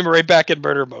 Dreamer right back in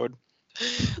murder mode.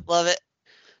 Love it.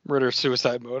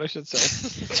 Murder-suicide mode, I should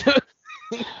say.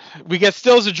 We get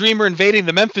Stills a Dreamer invading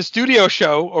the Memphis studio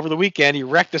show over the weekend. He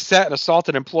wrecked the set and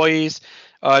assaulted employees.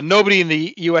 Nobody in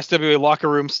the USWA locker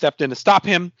room stepped in to stop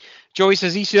him. Joey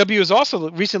says ECW is also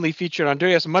recently featured on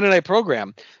WWF's Monday Night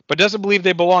program, but doesn't believe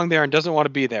they belong there and doesn't want to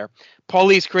be there. Paul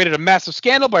Lee's created a massive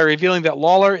scandal by revealing that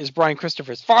Lawler is Brian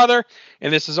Christopher's father,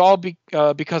 and this is all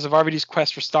because of RVD's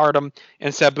quest for stardom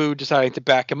and Sabu deciding to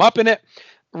back him up in it.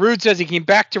 Rude says he came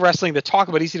back to wrestling to talk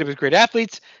about ECW's great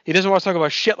athletes. He doesn't want to talk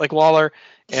about shit like Lawler.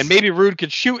 And maybe Rude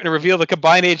could shoot and reveal the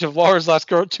combined age of Lawler's last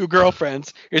two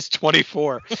girlfriends is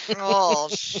 24. Oh,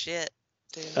 shit,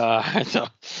 dude.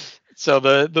 So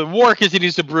the war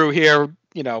continues to brew here.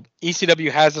 You know,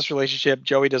 ECW has this relationship.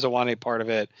 Joey doesn't want any part of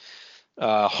it.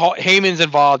 Heyman's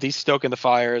involved. He's stoking the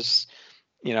fires.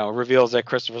 You know, reveals that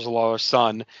Christopher's Lawler's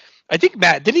son. I think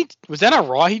Matt was that on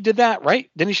Raw? He did that, right?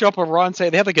 Didn't he show up on Raw and say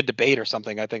they had like a debate or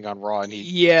something? I think on Raw, and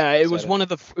it was one of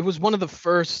the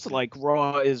first like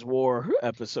Raw is War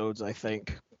episodes. I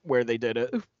think where they did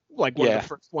it, like one of the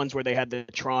first ones where they had the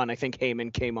Tron. I think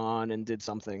Heyman came on and did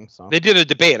something. So they did a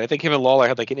debate. I think him and Lawler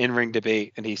had like an in-ring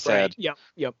debate, and he said, "Yep,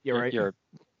 you're right. You're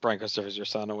Brian Christopher's your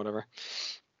son or whatever."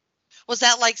 Was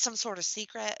that like some sort of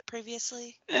secret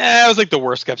previously? It was like the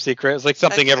worst kept secret. It was like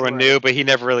something everyone knew, but he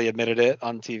never really admitted it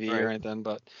on TV or anything.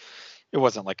 But it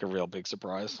wasn't like a real big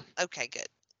surprise. Okay, good.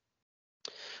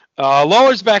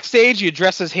 Lawler's backstage. He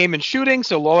addresses Heyman's shooting,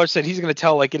 so Lawler said he's going to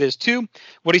tell like it is too.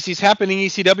 What he sees happening in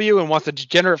ECW and wants the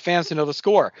degenerate fans to know the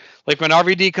score. Like when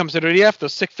RVD comes to WWF,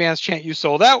 those sick fans chant "You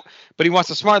sold out," but he wants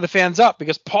to smarten the fans up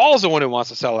because Paul's the one who wants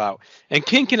to sell out, and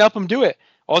King can help him do it.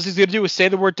 All he's going to do is say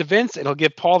the word to Vince, and he'll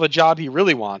give Paul the job he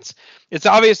really wants. It's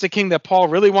obvious to King that Paul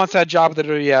really wants that job at the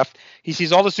WWF. He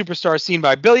sees all the superstars seen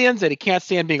by billions, and he can't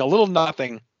stand being a little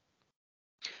nothing.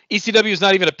 ECW is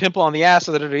not even a pimple on the ass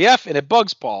of the WWF, and it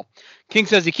bugs Paul. King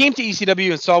says he came to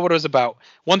ECW and saw what it was about.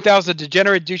 1,000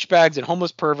 degenerate douchebags and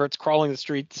homeless perverts crawling the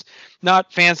streets,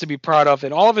 not fans to be proud of,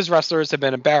 and all of his wrestlers have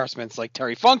been embarrassments like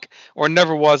Terry Funk, or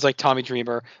never was like Tommy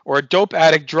Dreamer, or a dope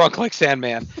addict drunk like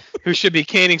Sandman, who should be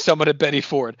caning someone at Betty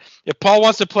Ford. If Paul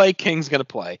wants to play, King's going to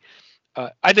play.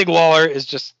 I think Lawler is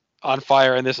just on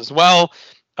fire in this as well,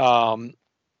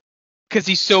 because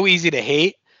he's so easy to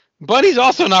hate. But he's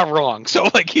also not wrong.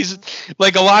 So like he's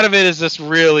like a lot of it is just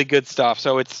really good stuff.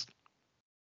 So it's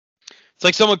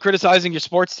like someone criticizing your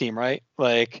sports team, right?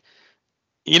 Like,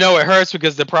 you know, it hurts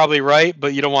because they're probably right,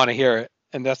 but you don't want to hear it.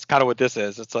 And that's kind of what this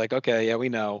is. It's like, okay, yeah, we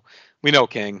know,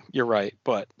 King, you're right,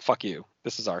 but fuck you.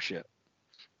 This is our shit.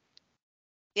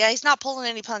 Yeah, he's not pulling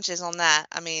any punches on that.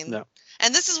 I mean, no.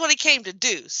 And this is what he came to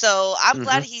do. So I'm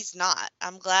glad he's not.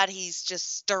 I'm glad he's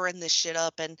just stirring this shit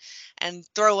up and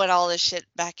throwing all this shit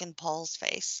back in Paul's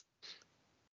face.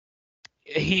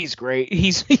 He's great.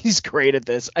 He's great at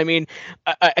this. I mean,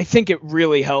 I think it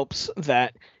really helps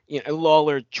that, you know,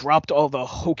 Lawler dropped all the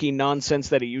hokey nonsense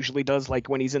that he usually does, like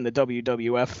when he's in the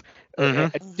WWF,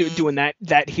 doing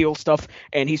that heel stuff,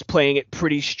 and he's playing it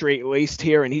pretty straight-laced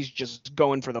here, and he's just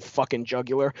going for the fucking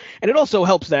jugular. And it also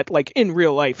helps that, like, in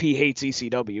real life, he hates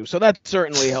ECW, so that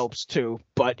certainly helps too.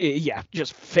 But yeah,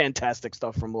 just fantastic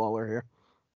stuff from Lawler here.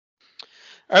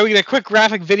 All right, we get a quick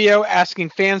graphic video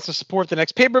asking fans to support the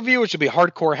next pay-per-view, which will be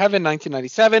Hardcore Heaven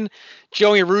 1997.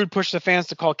 Joey and Rude push the fans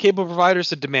to call cable providers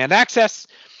to demand access.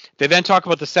 They then talk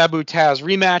about the Sabu Taz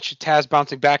rematch, Taz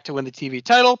bouncing back to win the TV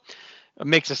title.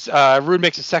 Rude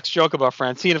makes a sex joke about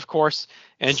Francine, of course,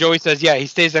 and Joey says, yeah, he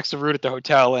stays next to Rude at the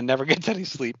hotel and never gets any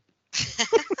sleep.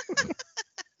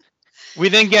 We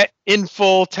then get in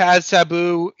full Taz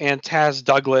Sabu and Taz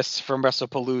Douglas from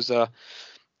WrestlePalooza.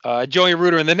 Joey and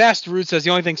Rude are in the nest. Rude says the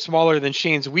only thing smaller than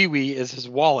Shane's wee-wee is his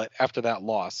wallet after that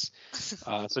loss.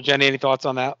 So, Jenny, any thoughts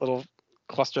on that little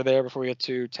cluster there before we get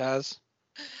to Taz?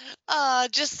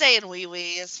 Just saying wee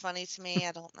wee is funny to me.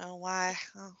 I don't know why.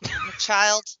 Oh, I'm a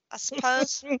child, I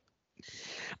suppose.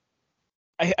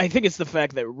 I think it's the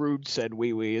fact that Rude said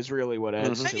wee wee is really what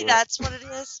adds to it. Maybe that's what it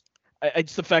is.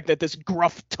 It's the fact that this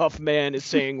gruff, tough man is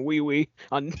saying wee wee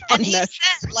on and he said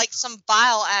like some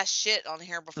vile ass shit on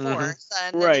here before. So,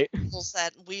 and right. People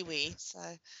said wee wee. So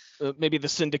maybe the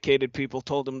syndicated people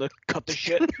told him to cut the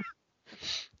shit.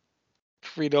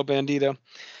 Frito Bandito.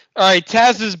 All right,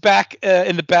 Taz is back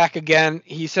in the back again.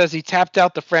 He says he tapped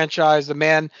out the franchise, the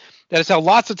man that has held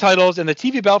lots of titles and the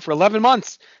TV belt for 11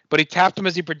 months, but he tapped him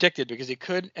as he predicted because he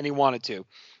could and he wanted to.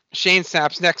 Shane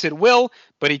snaps next at will,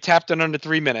 but he tapped in under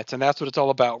 3 minutes, and that's what it's all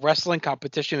about, wrestling,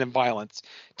 competition, and violence.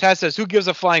 Taz says, who gives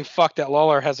a flying fuck that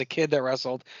Lawler has a kid that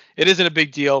wrestled? It isn't a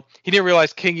big deal. He didn't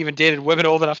realize King even dated women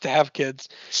old enough to have kids.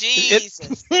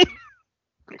 Jesus.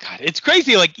 God, it's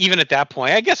crazy, like, even at that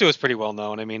point. I guess it was pretty well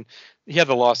known. I mean, he had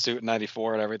the lawsuit in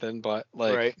 94 and everything, but,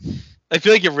 like, right. I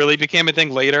feel like it really became a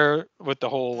thing later with the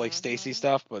whole like Stacy Mhm.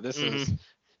 stuff, but this is, Mhm.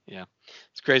 yeah,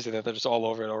 it's crazy that they're just all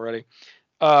over it already.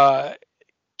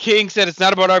 King said it's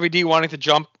not about RVD wanting to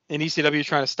jump and ECW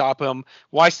trying to stop him.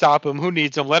 Why stop him? Who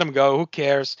needs him? Let him go. Who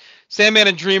cares? Sandman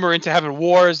and Dream are into having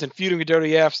wars and feuding with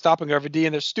WWF, stopping RVD,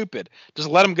 and they're stupid. Just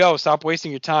let him go. Stop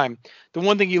wasting your time. The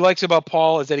one thing he likes about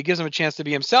Paul is that he gives him a chance to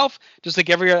be himself, just like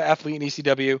every other athlete in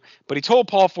ECW. But he told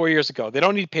Paul 4 years ago, they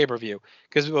don't need pay-per-view,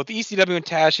 because both ECW and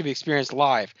Taz should be experienced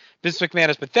live. Vince McMahon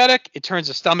is pathetic. It turns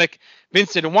his stomach.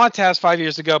 Vince didn't want Taz 5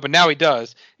 years ago, but now he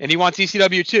does. And he wants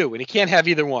ECW too, and he can't have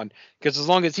either one. Because as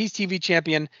long as he's TV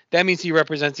champion, that means he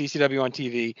represents ECW on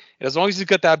TV. And as long as he's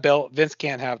got that belt, Vince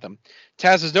can't have them.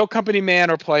 Taz is no company man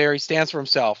or player. He stands for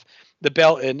himself. The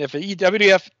belt, and if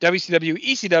WWF, WCW,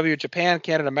 ECW, Japan,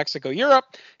 Canada, Mexico,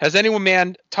 Europe has anyone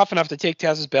man tough enough to take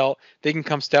Taz's belt, they can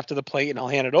come step to the plate and I'll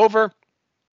hand it over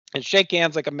and shake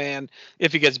hands like a man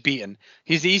if he gets beaten.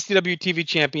 He's the ECW TV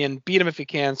champion. Beat him if you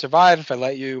can. Survive if I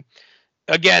let you.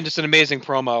 Again, just an amazing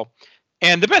promo.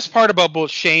 And the best part about both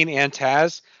Shane and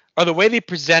Taz are the way they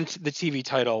present the TV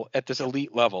title at this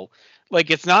elite level.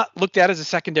 Like, it's not looked at as a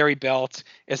secondary belt.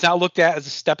 It's not looked at as a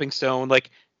stepping stone.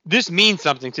 Like, this means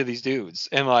something to these dudes.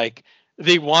 And, like,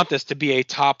 they want this to be a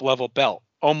top level belt,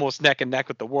 almost neck and neck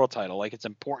with the world title. Like, it's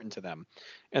important to them.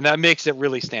 And that makes it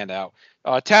really stand out.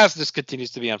 Taz just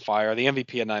continues to be on fire. The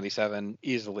MVP at 97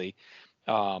 easily.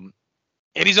 And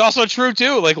he's also true,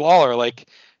 too, like Lawler. Like,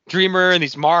 Dreamer and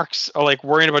these marks are like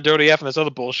worrying about WWF and this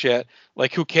other bullshit.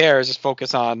 Like, who cares? Just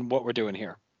focus on what we're doing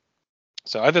here.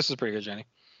 So this is pretty good, Jenny.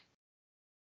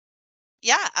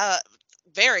 Yeah,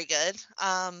 very good.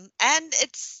 And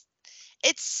it's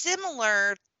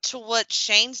similar to what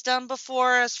Shane's done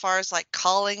before as far as like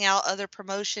calling out other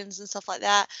promotions and stuff like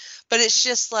that, but it's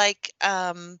just like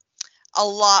a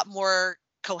lot more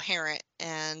coherent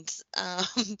and a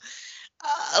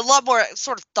lot more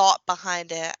sort of thought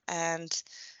behind it, and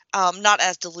not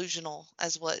as delusional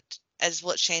as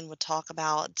what Shane would talk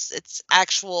about. It's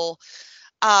actual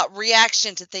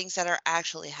reaction to things that are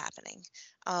actually happening.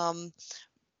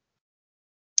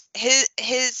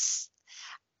 His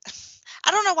I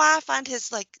don't know why I find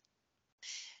his like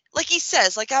he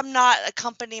says, like, I'm not a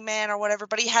company man or whatever,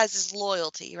 but he has his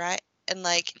loyalty, right? And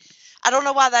like, I don't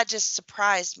know why that just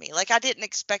surprised me. Like, I didn't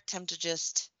expect him to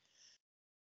just,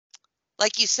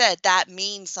 like you said, that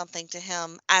means something to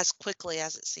him as quickly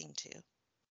as it seemed to.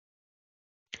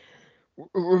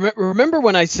 Remember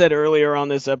when I said earlier on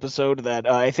this episode that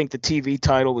I think the TV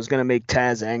title was going to make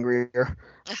Taz angrier?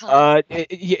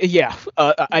 Yeah.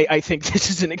 I think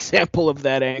this is an example of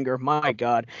that anger. My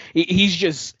God, he's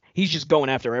just going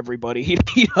after everybody.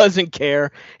 He doesn't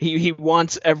care. He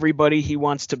wants everybody. He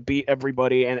wants to beat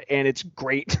everybody, and it's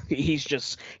great. He's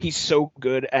so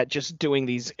good at just doing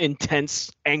these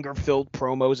intense, anger-filled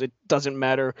promos. It doesn't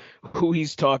matter who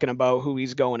he's talking about, who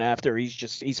he's going after.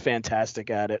 He's fantastic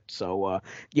at it. So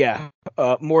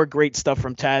more great stuff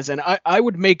from Taz. And I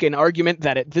would make an argument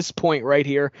that at this point right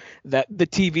here, that the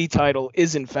TV title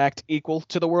is in fact equal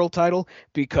to the world title,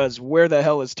 because where the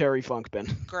hell has Terry Funk been?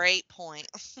 Great point.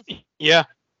 Yeah.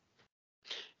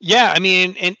 Yeah, I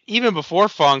mean, and even before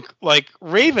Funk, like,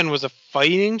 Raven was a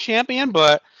fighting champion,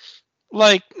 but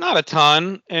like not a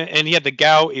ton. And he had the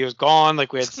gout, he was gone.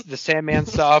 Like, we had the Sandman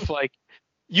stuff. Like,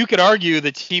 you could argue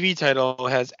the TV title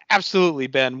has absolutely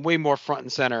been way more front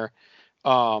and center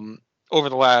over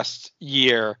the last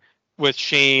year with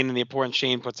Shane and the importance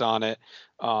Shane puts on it.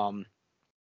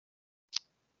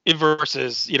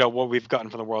 Versus, what we've gotten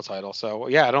from the world title. So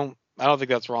yeah, I don't think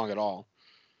that's wrong at all.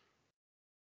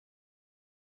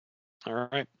 All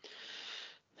right.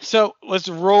 So let's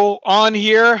roll on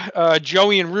here.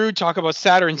 Joey and Rude talk about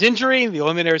Saturn's injury. The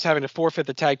Eliminators having to forfeit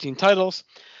the tag team titles.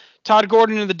 Todd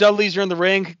Gordon and the Dudleys are in the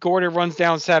ring. Gordon runs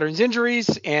down Saturn's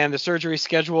injuries and the surgery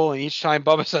schedule, and each time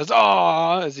Bubba says,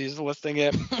 "Aw," as he's listing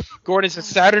it, Gordon says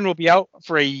Saturn will be out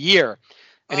for a year.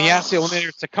 And he asks the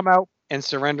Eliminators to come out and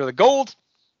surrender the gold.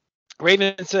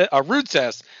 Rude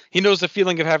says he knows the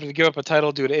feeling of having to give up a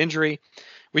title due to injury.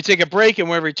 We take a break, and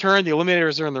when we return, the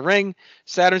Eliminators are in the ring.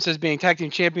 Saturn says being tag team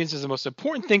champions is the most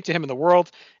important thing to him in the world,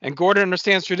 and Gordon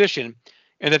understands tradition,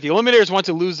 and that the Eliminators want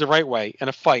to lose the right way in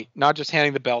a fight, not just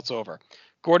handing the belts over.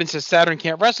 Gordon says Saturn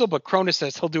can't wrestle, but Cronus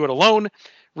says he'll do it alone.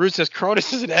 Rude says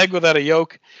Cronus is an egg without a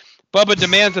yolk. Bubba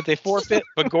demands that they forfeit,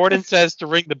 but Gordon says to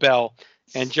ring the bell,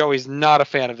 and Joey's not a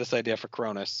fan of this idea for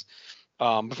Cronus.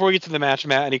 Before we get to the match,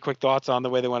 Matt, any quick thoughts on the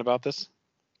way they went about this?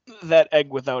 That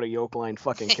egg without a yolk line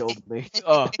fucking killed me.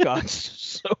 Oh God,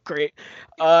 so great.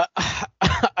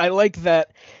 I like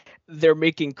that they're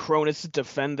making Cronus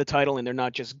defend the title and they're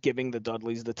not just giving the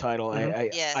Dudleys the title.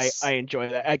 Yes. I enjoy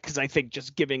that because I think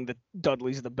just giving the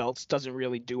Dudleys the belts doesn't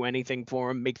really do anything for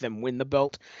them, make them win the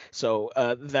belt. So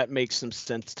that makes some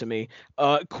sense to me.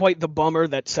 Quite the bummer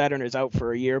that Saturn is out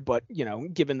for a year, but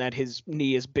given that his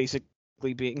knee is basically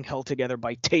being held together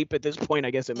by tape at this point,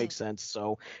 I guess it makes sense.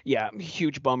 So yeah,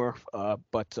 huge bummer.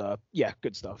 But yeah,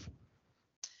 good stuff.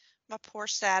 My poor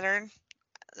Saturn.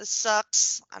 This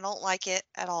sucks. I don't like it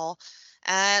at all.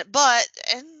 But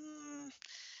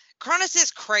Cronus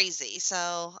is crazy,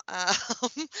 so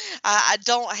I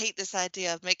don't hate this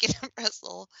idea of making him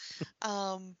wrestle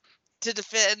to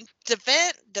defend.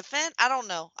 I don't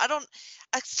know.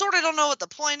 I sort of don't know what the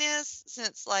point is,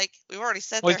 since we've already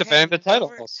said he's defending the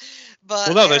title. But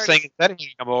well, no, they're saying instead of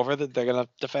getting him over, that they're gonna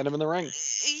defend him in the ring.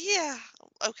 Yeah.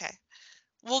 Okay.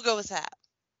 We'll go with that.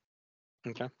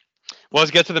 Okay. Well,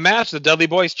 let's get to the match. The Dudley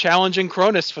Boys challenging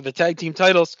Cronus for the tag team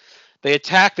titles. They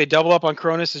attack. They double up on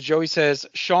Cronus. As Joey says,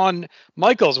 Shawn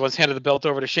Michaels once handed the belt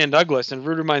over to Shane Douglas, and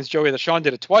Rude reminds Joey that Shawn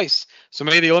did it twice, so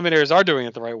maybe the Eliminators are doing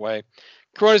it the right way.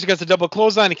 Cronus gets a double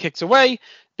clothesline and kicks away.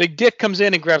 Big Dick comes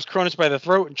in and grabs Cronus by the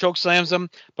throat and choke slams him,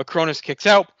 but Cronus kicks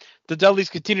out. The Dudleys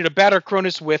continue to batter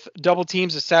Cronus with double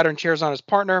teams as Saturn cheers on his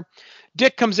partner.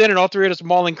 Dick comes in and all three of us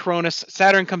mauling Cronus.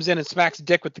 Saturn comes in and smacks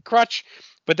Dick with the crutch,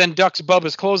 but then ducks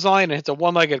Bubba's clothesline and hits a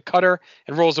one-legged cutter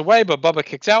and rolls away, but Bubba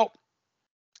kicks out.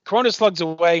 Cronus slugs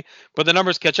away, but the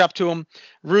numbers catch up to him.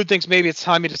 Rude thinks maybe it's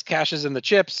time he just cashes in the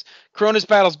chips. Cronus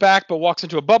battles back, but walks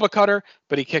into a Bubba cutter,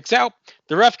 but he kicks out.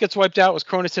 The ref gets wiped out as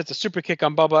Cronus hits a super kick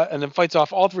on Bubba and then fights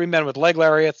off all three men with leg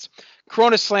lariats.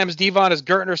 Cronus slams Devon as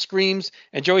Gertner screams,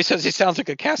 and Joey says he sounds like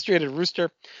a castrated rooster.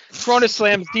 Cronus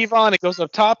slams Devon, it goes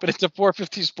up top, and it's a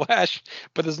 450 splash,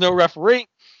 but there's no referee.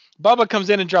 Bubba comes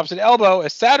in and drops an elbow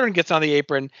as Saturn gets on the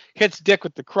apron, hits Dick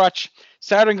with the crutch.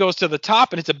 Saturn goes to the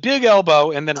top, and it's a big elbow,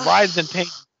 and then writhes in pain.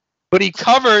 But he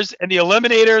covers, and the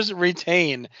Eliminators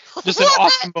retain. Just an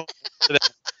awesome moment for that.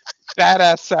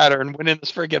 Badass Saturn winning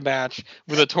this friggin' match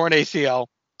with a torn ACL.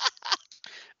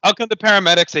 Out come the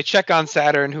paramedics. They check on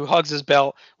Saturn, who hugs his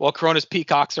belt while Cronus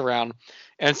peacocks around.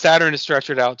 And Saturn is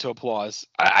stretchered out to applause.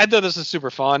 I thought this was super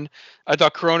fun. I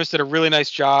thought Cronus did a really nice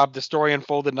job. The story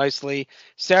unfolded nicely.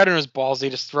 Saturn was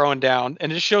ballsy, just throwing down.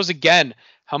 And it just shows again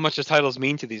how much the titles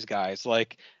mean to these guys.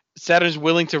 Saturn's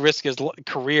willing to risk his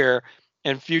career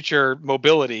and future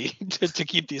mobility to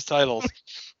keep these titles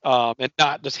and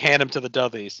not just hand them to the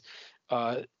Dudleys.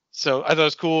 So I thought it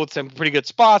was cool. It's some pretty good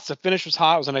spots. The finish was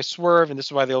hot. It was a nice swerve. And this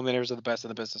is why the Eliminators are the best in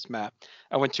the business, Matt.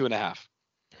 I went 2.5.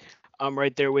 I'm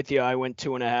right there with you. I went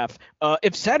 2.5.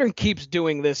 If Saturn keeps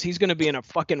doing this, he's going to be in a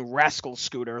fucking rascal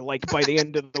scooter, by the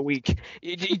end of the week.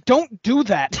 You don't do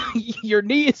that. Your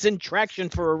knee is in traction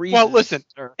for a reason. Well, listen,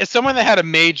 as someone that had a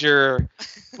major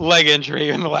leg injury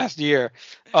in the last year,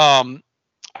 I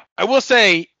will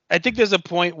say, I think there's a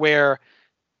point where,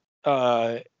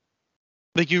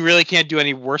 you really can't do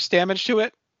any worse damage to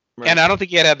it. Right. And I don't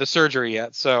think he had the surgery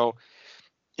yet. So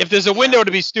if there's a window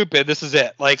to be stupid, this is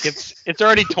it. It's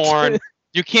already torn.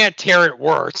 You can't tear it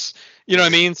worse. You know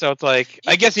what I mean? So it's I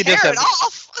guess he did have.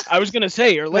 I was gonna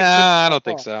say your leg. Nah, I don't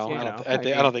think so. I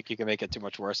don't think you can make it too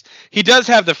much worse. He does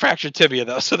have the fractured tibia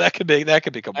though, so that could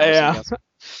become worse. Yeah.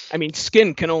 I mean,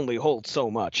 skin can only hold so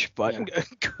much, but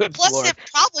good Plus, Lord. It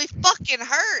probably fucking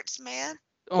hurts, man.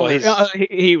 Well,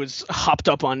 he was hopped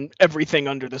up on everything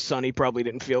under the sun. He probably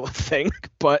didn't feel a thing,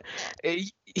 but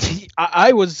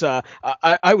I was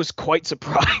quite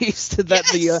surprised that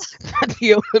the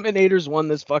Eliminators won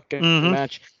this fucking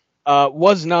match.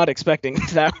 Was not expecting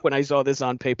that when I saw this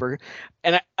on paper,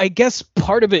 and I guess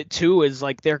part of it too is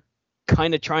they're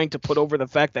kind of trying to put over the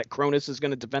fact that Cronus is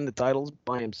going to defend the titles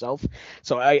by himself.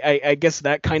 So I guess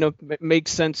that kind of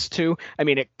makes sense too. I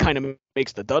mean, it kind of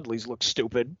makes the Dudleys look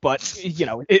stupid, but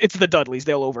it's the Dudleys.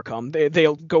 They'll overcome.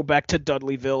 They'll go back to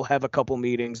Dudleyville, have a couple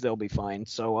meetings. They'll be fine.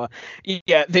 So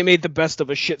yeah, they made the best of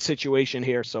a shit situation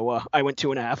here. So I went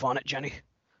 2.5 on it, Jenny.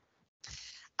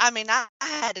 I mean, I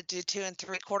had to do 2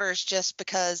 3/4 just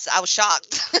because I was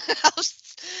shocked. I was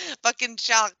fucking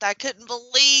shocked. I couldn't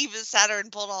believe that Saturn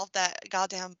pulled off that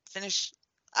goddamn finish.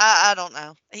 I don't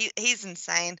know. He's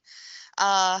insane.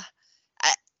 I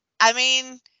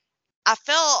mean, I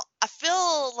feel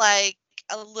like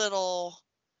a little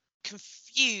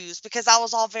confused because I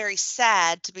was all very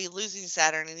sad to be losing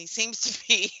Saturn, and he seems to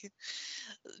be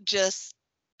just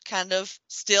kind of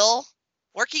still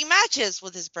working matches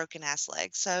with his broken ass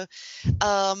leg. So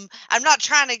I'm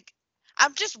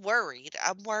just worried.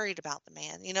 I'm worried about the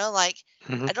man,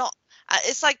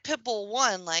 it's like Pitbull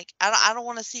 1. I don't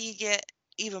want to see you get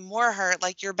even more hurt.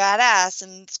 You're badass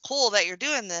and it's cool that you're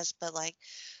doing this, but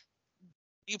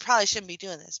you probably shouldn't be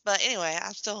doing this. But anyway,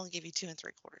 I'm still gonna give you 2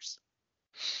 3/4.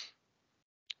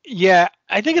 Yeah,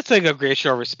 I think it's like a great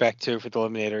show of respect too for the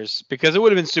Eliminators, because it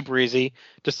would have been super easy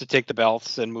just to take the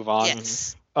belts and move on.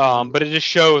 Yes. But it just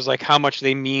shows like how much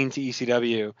they mean to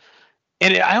ECW,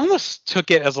 and I almost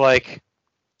took it as like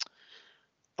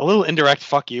a little indirect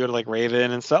fuck you to like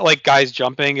Raven and stuff, like guys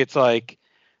jumping. It's like,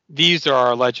 these are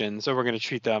our legends, and we're going to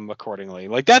treat them accordingly.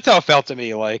 Like, that's how it felt to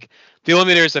me. Like, the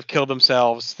Eliminators have killed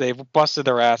themselves. They've busted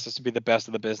their asses to be the best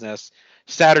of the business.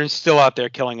 Saturn's still out there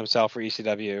killing himself for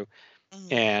ECW,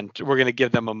 and we're going to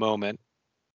give them a moment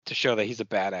to show that he's a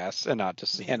badass and not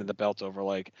just handing the belt over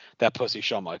like that pussy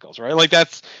Shawn Michaels, right? Like,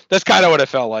 that's kind of what it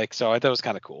felt like. So I thought it was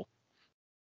kind of cool.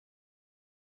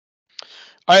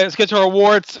 All right, let's get to our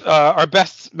awards. Our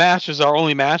best match is our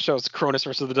only match. That was Cronus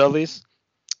versus the Dudleys.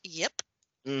 Yep.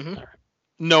 Mm-hmm. Right.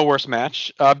 No worse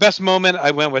match. Best moment, I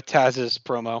went with Taz's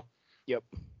promo. Yep.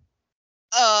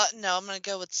 No, I'm gonna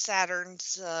go with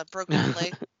Saturn's broken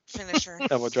leg finisher.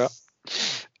 Double drop.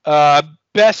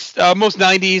 Best, most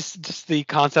 90s, just the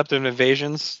concept of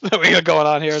invasions that we got going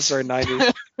on here. It's very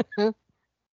 90s.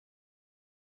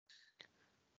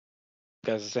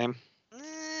 Guys, the same.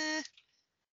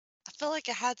 I feel like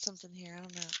I had something here. I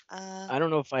don't know. I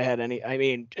don't know if I had any. I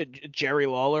mean, Jerry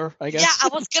Lawler, I guess. Yeah,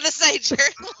 I was gonna say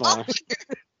Jerry Lawler. It's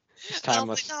I was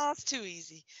timeless. like, no, it's too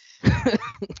easy.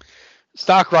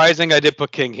 Stock rising, I did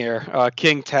put King here.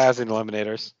 King, Taz, and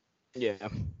Eliminators. Yeah.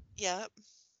 Yep.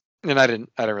 And I didn't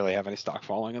really have any stock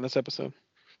falling in this episode.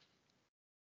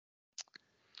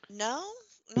 No,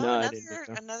 No, I didn't think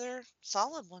so. another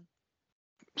solid one.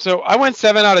 So I went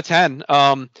 7 out of 10.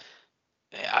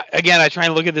 Again, I try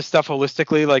and look at this stuff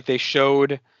holistically. Like, they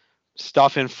showed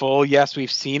stuff in full. Yes,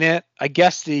 we've seen it. I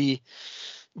guess you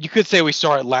could say we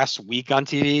saw it last week on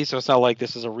TV, so it's not like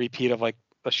this is a repeat of like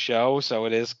a show. So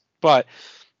it is, but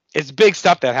it's big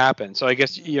stuff that happened. So I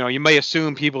guess, you may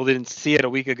assume people didn't see it a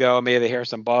week ago. Maybe they hear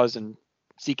some buzz and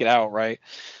seek it out, right?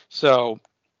 So,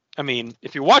 I mean,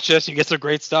 if you watch this, you get some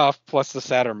great stuff plus the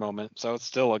Saturn moment. So it's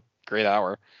still a great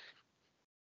hour.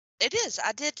 It is.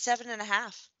 I did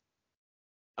 7.5.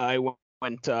 I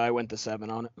went to 7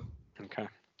 on it. Okay.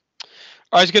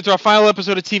 All right, let's get to our final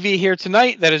episode of TV here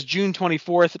tonight. That is June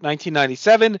 24th,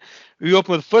 1997. We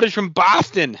open with footage from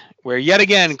Boston, where yet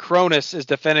again Cronus is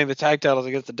defending the tag titles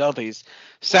against the Dudleys.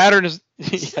 Saturn is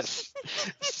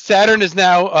Saturn is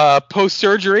now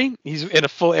post-surgery. He's in a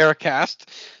full air cast,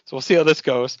 so we'll see how this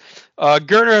goes.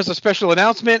 Gertner has a special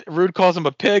announcement. Rude calls him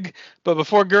a pig, but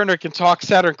before Gertner can talk,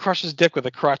 Saturn crushes Dick with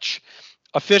a crutch.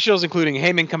 Officials, including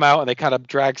Heyman, come out and they kind of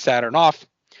drag Saturn off.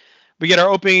 We get our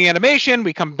opening animation.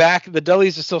 We come back. The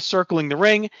Dudleys are still circling the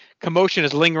ring. Commotion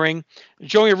is lingering.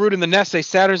 Joey and Rude in the nest say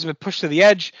Saturn's been pushed to the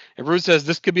edge, and Rude says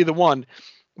this could be the one.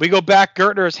 We go back.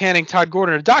 Gertner is handing Todd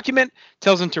Gordon a document,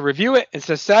 tells him to review it, and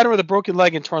says Saturn with a broken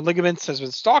leg and torn ligaments has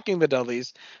been stalking the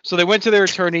Dudleys. So they went to their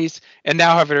attorneys and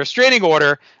now have a restraining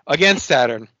order against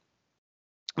Saturn.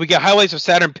 We get highlights of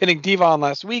Saturn pinning Devon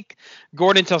last week.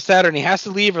 Gordon tells Saturn he has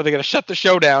to leave or they're going to shut the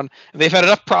show down. And they've had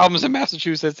enough problems in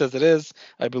Massachusetts as it is.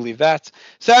 I believe that.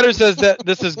 Saturn says that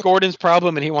this is Gordon's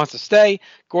problem and he wants to stay.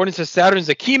 Gordon says Saturn's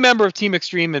a key member of Team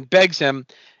Extreme and begs him.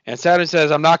 And Saturn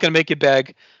says, I'm not going to make you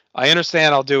beg. I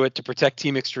understand. I'll do it to protect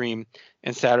Team Extreme.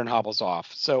 And Saturn hobbles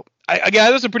off. So, again,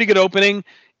 that was a pretty good opening.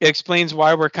 It explains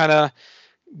why we're kind of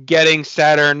getting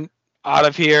Saturn out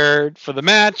of here for the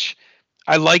match.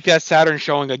 I like that Saturn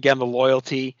showing again the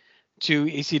loyalty to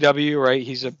ECW, right?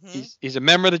 He's a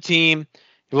member of the team.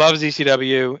 He loves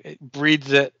ECW,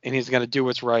 breathes it, and he's going to do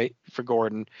what's right for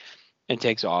Gordon and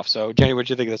takes off. So, Jenny, what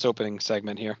do you think of this opening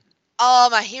segment here? Oh,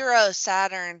 my hero,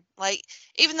 Saturn. Like,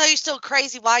 even though you're still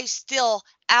crazy, why are you still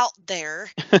out there?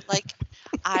 Like,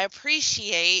 I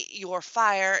appreciate your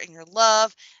fire and your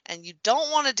love, and you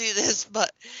don't want to do this,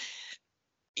 but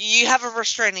you have a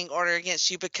restraining order against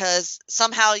you because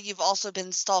somehow you've also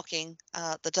been stalking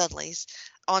the Dudleys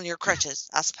on your crutches,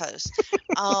 I suppose.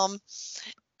 All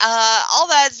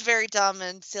that is very dumb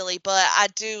and silly, but I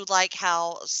do like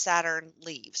how Saturn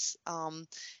leaves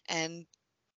and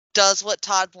does what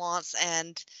Todd wants,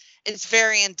 and it's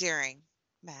very endearing,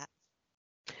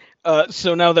 Matt.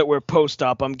 So now that we're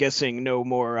post-op, I'm guessing no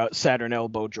more Saturn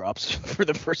elbow drops for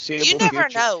the foreseeable future. You never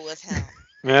know with him.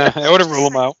 Yeah, I would have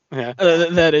ruled him out. Yeah,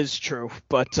 that is true.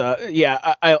 But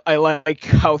yeah, I like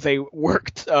how they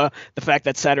worked the fact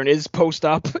that Saturn is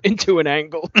post-op into an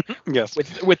angle. Yes.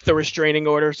 With the restraining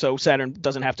order, so Saturn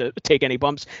doesn't have to take any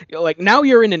bumps. Like, now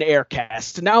you're in an air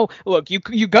cast. Now, look,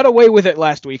 you got away with it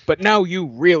last week, but now you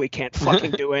really can't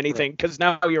fucking do anything because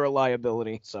now you're a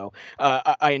liability. So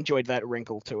I enjoyed that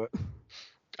wrinkle to it.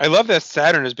 I love that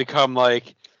Saturn has become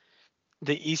like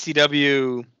the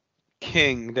ECW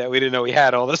king that we didn't know we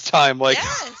had all this time. Like,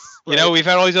 Yes. you know, we've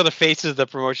had all these other faces of the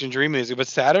promotion dream music, but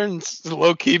Saturn's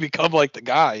low key become like the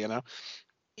guy, you know.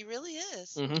 He really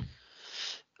is. Mm-hmm.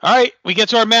 All right, we get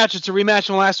to our match. It's a rematch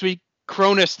from last week.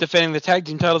 Cronus defending the tag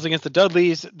team titles against the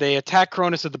Dudleys. They attack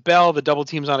Cronus at the bell. The double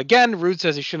team's on again. Rude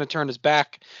says he shouldn't have turned his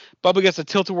back. Bubba gets a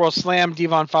tilt-a-whirl slam.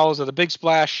 Devon follows with a big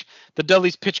splash. The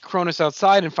Dudleys pitch Cronus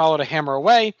outside and follow to hammer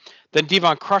away. Then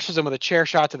Devon crushes him with a chair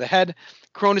shot to the head.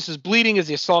 Cronus is bleeding as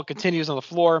the assault continues on the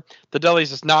floor. The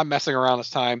Dudleys is not messing around this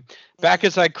time. Back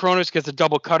inside, Cronus gets a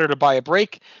double cutter to buy a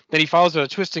break. Then he follows with a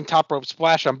twisting top rope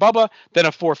splash on Bubba. Then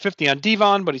a 450 on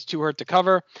Devon, but he's too hurt to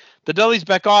cover. The Dudleys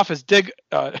back off as Dick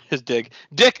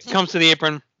comes to the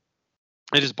apron.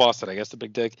 It is Boston, I guess, the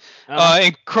big Dick.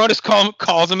 And Cronus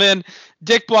calls him in.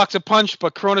 Dick blocks a punch,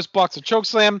 but Cronus blocks a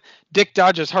chokeslam. Dick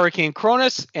dodges Hurricane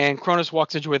Cronus, and Cronus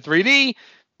walks into a 3D.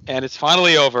 And it's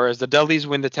finally over as the Dudleys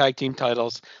win the tag team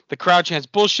titles. The crowd chants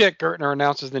bullshit. Gertner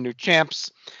announces the new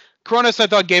champs. Cronus, I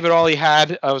thought, gave it all he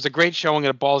had. It was a great showing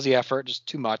and a ballsy effort, just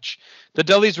too much. The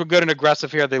Dudleys were good and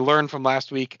aggressive here. They learned from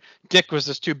last week. Dick was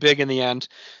just too big in the end.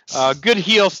 Good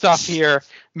heel stuff here.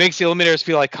 Makes the Eliminators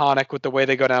feel iconic with the way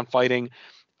they go down fighting.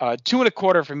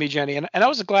 2.25 for me, Jenny. And I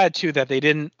was glad, too, that they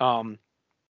didn't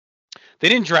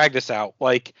drag this out.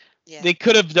 Like, they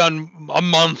could have done a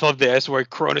month of this where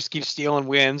Cronus keeps stealing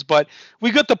wins, but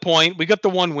we got the point. We got the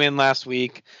one win last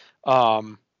week.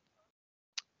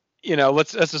 You know,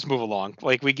 let's just move along.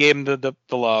 Like, we gave him the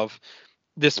love.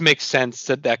 This makes sense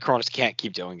that Cronus can't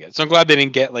keep doing it. So I'm glad they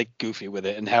didn't get like goofy with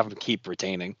it and have him keep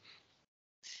retaining.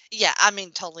 Yeah, I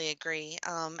mean, totally agree.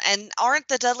 And aren't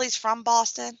the Dudleys from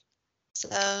Boston?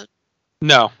 So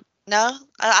No,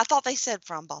 I thought they said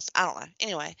from Boston. I don't know.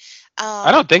 Anyway,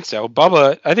 I don't think so.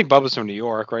 I think Bubba's from New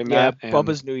York, right, Matt? Yeah,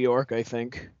 Bubba's New York, I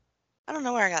think. I don't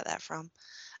know where I got that from.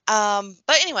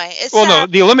 But anyway, it's well,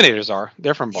 sad. no, the Eliminators are.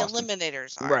 They're from The Boston.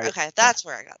 Eliminators are. Right. Okay, that's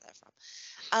where I got that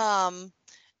from.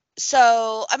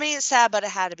 So I mean, it's sad, but it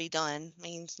had to be done. I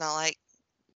mean, it's not like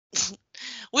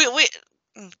we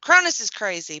Cronus is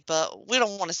crazy, but we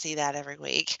don't want to see that every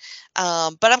week.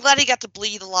 But I'm glad he got to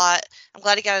bleed a lot. I'm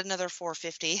glad he got another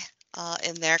 450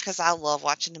 in there because I love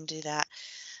watching him do that.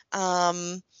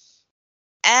 And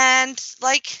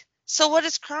like, so what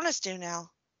does Cronus do now?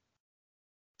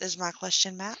 Is my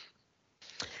question, Matt.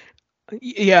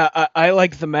 Yeah, I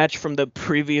like the match from the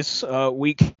previous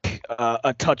week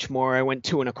a touch more. I went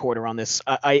 2.25 on this.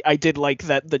 I did like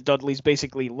that the Dudleys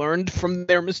basically learned from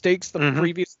their mistakes the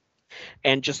previous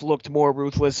and just looked more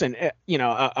ruthless and, you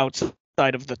know, outside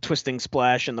of the twisting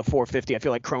splash and the 450. I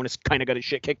feel like Cronus kind of got his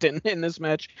shit kicked in this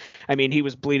match. I mean, he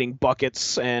was bleeding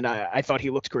buckets, and I thought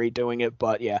he looked great doing it.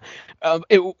 But yeah,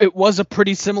 it was a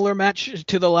pretty similar match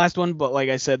to the last one. But like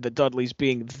I said, the Dudleys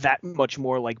being that much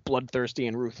more like bloodthirsty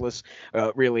and ruthless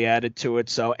really added to it.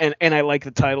 So and I like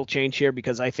the title change here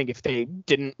because I think if they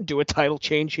didn't do a title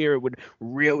change here, it would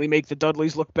really make the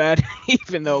Dudleys look bad.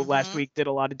 Even though last week did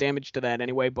a lot of damage to that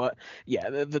anyway. But yeah,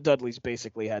 the Dudleys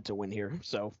basically had to win here.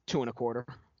 So 2.25.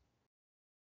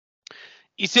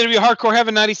 ECW Hardcore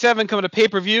Heaven 97 coming to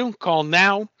pay-per-view. Call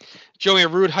now. Joey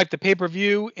and Rude hype the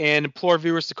pay-per-view and implore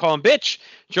viewers to call him bitch.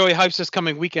 Joey hypes his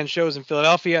coming weekend shows in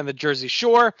Philadelphia and the Jersey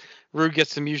Shore. Rude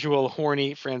gets some usual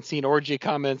horny Francine orgy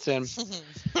comments in.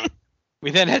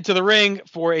 We then head to the ring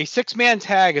for a 6-man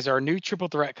tag as our new triple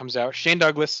threat comes out. Shane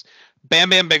Douglas,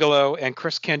 Bam Bam Bigelow, and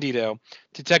Chris Candido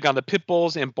to take on the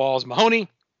Pitbulls and Balls Mahoney.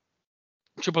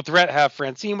 Triple threat have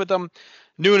Francine with them.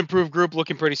 New and improved group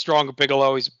looking pretty strong with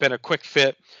Bigelow. He's been a quick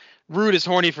fit. Rude is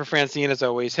horny for Francine as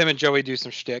always. Him and Joey do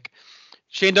some shtick.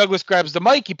 Shane Douglas grabs the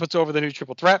mic. He puts over the new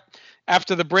triple threat.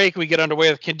 After the break, we get underway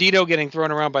with Candido getting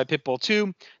thrown around by Pitbull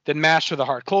 2. Then Mash for the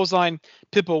hard clothesline.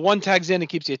 Pitbull 1 tags in and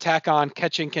keeps the attack on,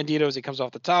 catching Candido as he comes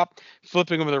off the top,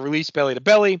 flipping him with a release belly to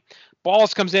belly.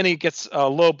 Balls comes in. He gets a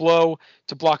low blow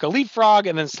to block a leapfrog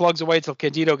and then slugs away until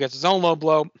Candido gets his own low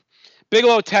blow.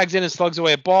 Bigelow tags in and slugs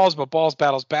away at Balls, but Balls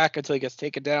battles back until he gets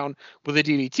taken down with a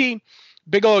DDT.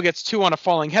 Bigelow gets 2 on a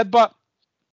falling headbutt.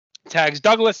 Tags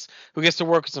Douglas, who gets to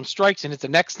work with some strikes and hits a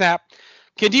neck snap.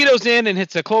 Candido's in and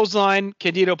hits a clothesline.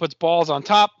 Candido puts Balls on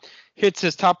top, hits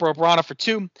his top rope Rana for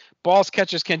 2. Balls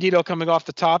catches Candido coming off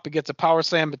the top. He gets a power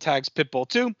slam but tags Pitbull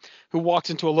 2, who walks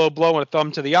into a low blow and a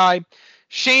thumb to the eye.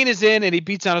 Shane is in and he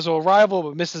beats on his old rival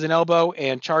but misses an elbow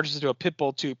and charges into a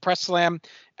Pitbull 2 press slam,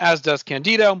 as does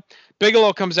Candido.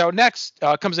 Bigelow comes in next,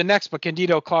 but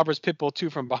Candido clobbers Pitbull 2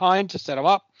 from behind to set him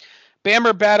up.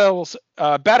 Bammer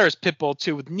batters Pitbull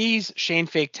 2 with knees. Shane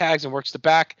fake tags and works the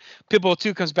back. Pitbull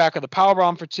 2 comes back with a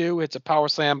powerbomb for 2. Hits a power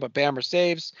slam, but Bammer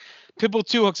saves. Pitbull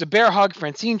 2 hooks a bear hug.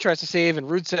 Francine tries to save, and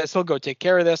Rude says he'll go take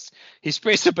care of this. He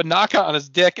sprays up a knockout on his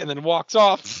dick and then walks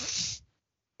off.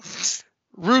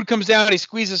 Rude comes down, he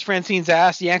squeezes Francine's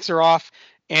ass, yanks her off,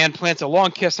 and plants a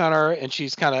long kiss on her, and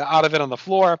she's kind of out of it on the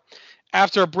floor.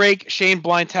 After a break, Shane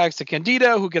blind tags to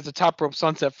Candido, who gets a top rope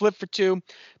sunset flip for 2.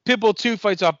 Pitbull 2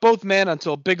 fights off both men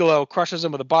until Bigelow crushes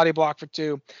him with a body block for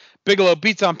 2. Bigelow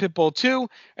beats on Pitbull 2,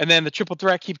 and then the triple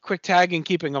threat keep quick tagging,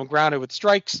 keeping him grounded with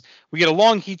strikes. We get a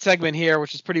long heat segment here,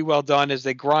 which is pretty well done as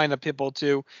they grind on Pitbull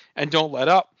 2 and don't let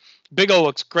up. Bigelow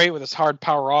looks great with his hard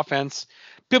power offense.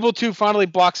 Pitbull 2 finally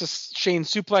blocks a Shane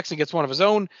suplex and gets one of his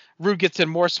own. Rude gets in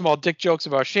more small dick jokes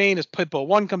about Shane as Pitbull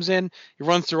 1 comes in. He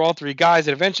runs through all 3 guys,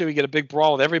 and eventually we get a big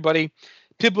brawl with everybody.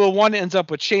 Pitbull 1 ends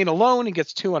up with Shane alone and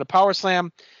gets 2 on a power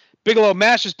slam. Bigelow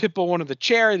mashes Pitbull 1 with the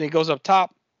chair, and he goes up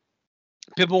top.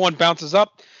 Pitbull 1 bounces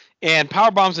up and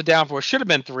power bombs it down for what should have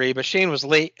been 3, but Shane was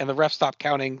late, and the ref stopped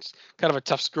counting. It's kind of a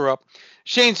tough screw-up.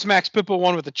 Shane smacks Pitbull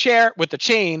 1 with the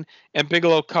chain, and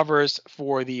Bigelow covers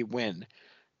for the win.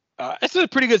 It's a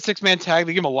pretty good 6-man tag.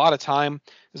 They give him a lot of time.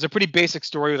 There's a pretty basic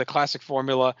story with a classic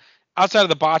formula. Outside of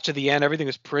the botch at the end, everything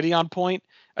was pretty on point.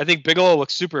 I think Bigelow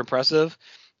looks super impressive.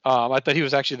 I thought he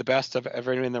was actually the best of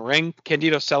everyone in the ring.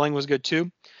 Candido's selling was good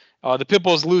too. The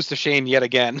Pitbulls lose to Shane yet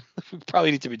again. We probably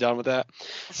need to be done with that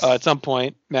at some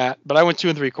point, Matt. But I went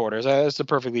 2 3/4. It's a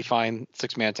perfectly fine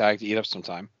 6-man tag to eat up some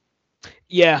time.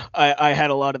 Yeah, I had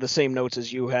a lot of the same notes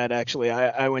as you had, actually.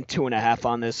 I went 2.5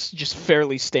 on this, just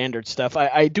fairly standard stuff.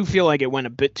 I do feel like it went a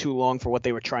bit too long for what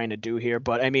they were trying to do here,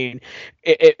 but I mean,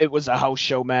 it was a house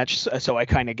show match, so I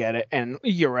kind of get it. And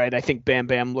you're right, I think Bam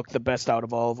Bam looked the best out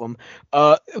of all of them.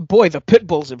 Boy, the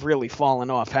Pitbulls have really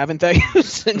fallen off, haven't they,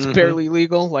 since Barely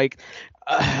Legal? Like,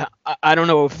 I don't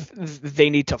know if they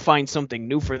need to find something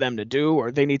new for them to do,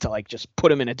 or they need to like just put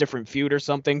them in a different feud or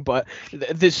something. But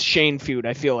this Shane feud,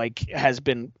 I feel like, has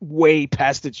been way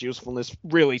past its usefulness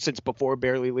really since before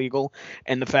Barely Legal.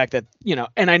 And the fact that, you know,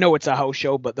 and I know it's a house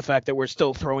show, but the fact that we're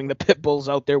still throwing the Pitbulls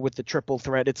out there with the triple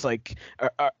threat, it's like,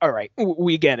 all right,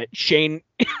 we get it. Shane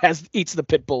eats the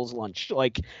Pitbulls lunch.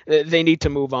 Like, they need to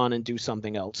move on and do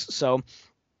something else. So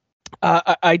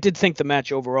I did think the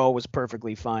match overall was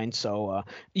perfectly fine. So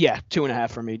yeah, 2.5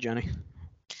 for me, Jenny.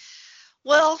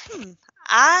 Well,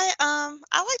 I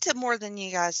liked it more than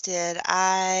you guys did.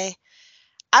 I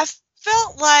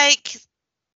felt like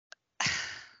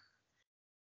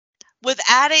with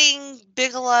adding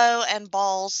Bigelow and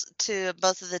Balls to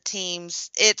both of the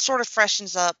teams, it sort of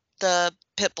freshens up the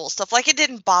Pitbull stuff. Like, it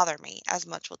didn't bother me as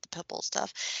much with the Pitbull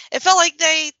stuff. It felt like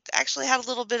they actually had a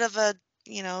little bit of a,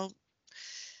 you know,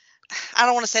 I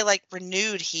don't want to say like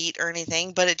renewed heat or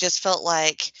anything, but it just felt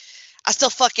like I still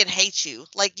fucking hate you.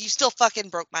 Like, you still fucking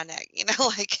broke my neck, you know,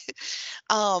 like,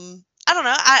 I don't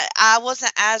know. I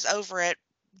wasn't as over it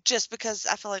just because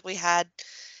I feel like we had,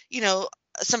 you know,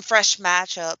 some fresh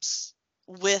matchups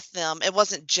with them. It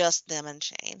wasn't just them and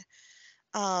Shane.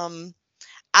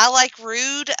 I like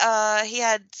Rude. He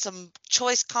had some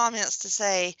choice comments to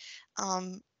say,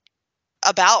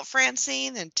 about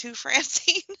Francine and to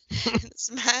Francine in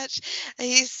this match.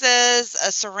 He says a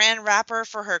saran wrapper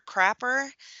for her crapper,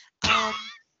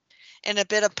 and a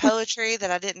bit of poetry that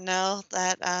I didn't know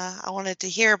that I wanted to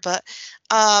hear. But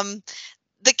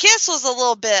the kiss was a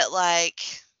little bit like,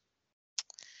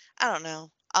 I don't know,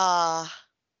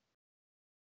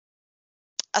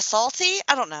 assaulty.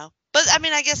 I don't know. But I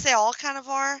mean, I guess they all kind of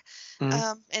are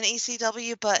in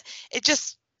ECW, but it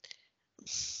just,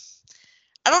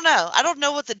 I don't know. I don't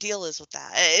know what the deal is with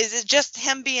that. Is it just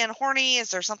him being horny?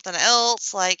 Is there something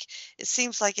else? Like, it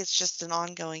seems like it's just an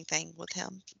ongoing thing with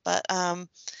him. But I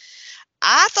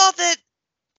thought that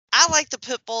I liked the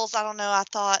Pitbulls. I don't know. I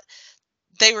thought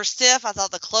they were stiff. I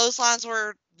thought the clotheslines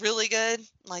were really good.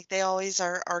 Like, they always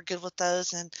are good with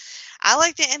those. And I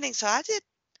liked the ending, so I did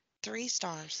 3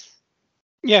 stars.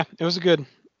 Yeah, it was a good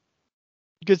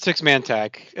 6-man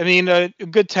tag. I mean, a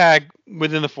good tag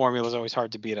within the formula is always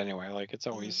hard to beat anyway. Like, it's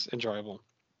always enjoyable.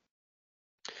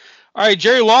 All right,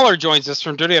 Jerry Lawler joins us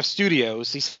from Dirty F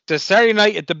Studios. He says Saturday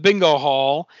night at the Bingo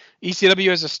Hall, ECW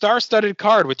has a star-studded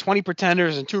card with 20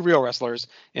 pretenders and 2 real wrestlers,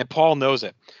 and Paul knows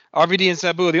it. RVD and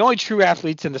Sabu are the only true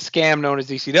athletes in the scam known as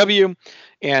ECW,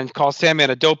 and calls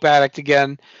Sandman a dope addict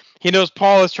again. He knows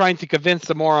Paul is trying to convince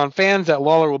the moron fans that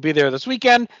Lawler will be there this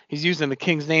weekend. He's using the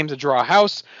King's name to draw a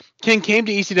house. King came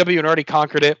to ECW and already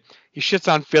conquered it. He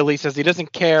shits on Philly, says he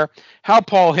doesn't care how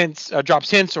Paul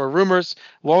drops hints or rumors.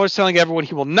 Lawler's telling everyone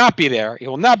he will not be there. He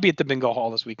will not be at the Bingo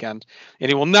Hall this weekend, and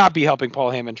he will not be helping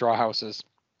Paul Heyman draw houses.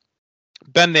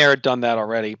 Been there, done that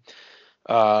already.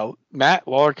 Matt,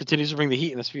 Lawler continues to bring the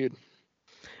heat in this feud.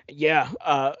 Yeah,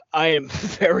 I am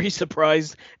very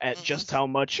surprised at just how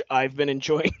much I've been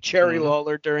enjoying Jerry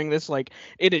Lawler during this. Like,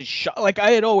 it is like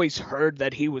I had always heard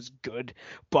that he was good,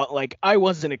 but like I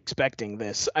wasn't expecting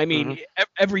this. I mean,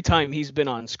 every time he's been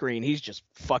on screen, he's just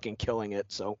fucking killing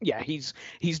it. So yeah, he's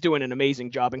doing an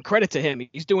amazing job, and credit to him,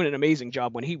 he's doing an amazing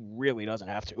job when he really doesn't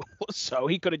have to. So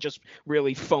he could have just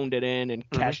really phoned it in and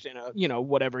cashed in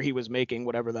whatever he was making,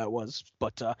 whatever that was.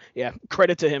 But yeah,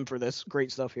 credit to him for this.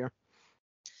 Great stuff here.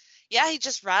 Yeah, he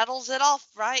just rattles it off,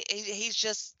 right? He's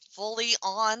just fully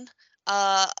on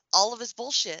all of his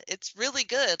bullshit. It's really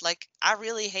good. Like, I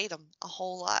really hate him a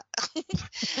whole lot.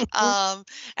 And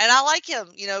I like him,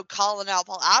 calling out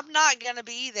Paul. I'm not gonna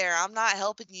be there. I'm not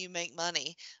helping you make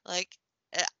money. Like,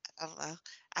 I don't know.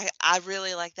 I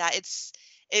really like that.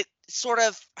 It sort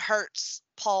of hurts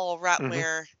Paul right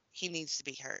where he needs to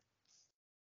be hurt.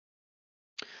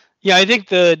 Yeah, I think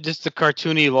the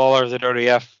cartoony Lawler of the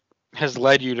WWF has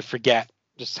led you to forget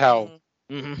just how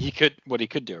what he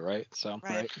could do, right? So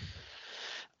right.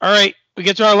 All right, we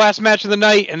get to our last match of the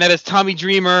night, and that is Tommy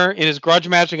Dreamer in his grudge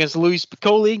match against Louis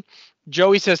Spicolli.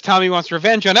 Joey says Tommy wants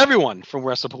revenge on everyone from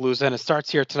WrestlePalooza, and it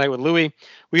starts here tonight with Louis.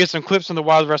 We get some clips from the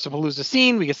wild WrestlePalooza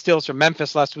scene. We get stills from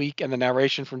Memphis last week, and the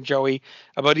narration from Joey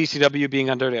about ECW being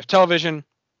on WWF television.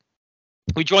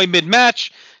 We join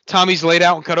mid-match. Tommy's laid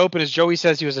out and cut open as Joey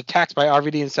says he was attacked by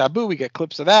RVD and Sabu. We get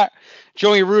clips of that.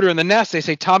 Joey and Rude are in the nest. They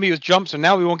say Tommy was jumped, so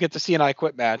now we won't get to see an I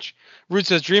Quit match. Rude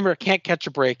says Dreamer can't catch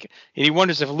a break, and he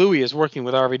wonders if Louis is working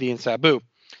with RVD and Sabu.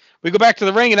 We go back to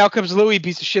the ring, and out comes Louis,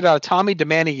 beats the shit out of Tommy,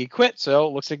 demanding he quit, so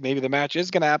it looks like maybe the match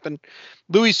is going to happen.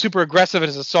 Louis is super aggressive in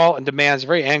his assault and demands,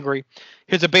 very angry.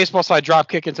 Hits a baseball slide drop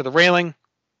kick into the railing.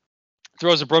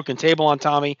 Throws a broken table on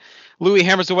Tommy. Louis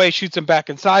hammers away, shoots him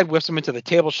back inside, whips him into the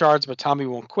table shards, but Tommy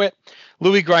won't quit.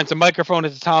 Louis grinds a microphone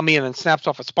into Tommy and then snaps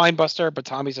off a spine buster, but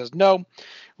Tommy says no.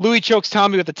 Louis chokes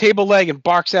Tommy with a table leg and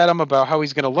barks at him about how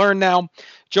he's going to learn now.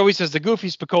 Joey says the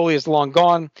goofy Spicolli is long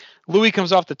gone. Louis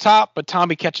comes off the top, but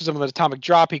Tommy catches him with an atomic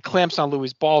drop. He clamps on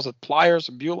Louis' balls with pliers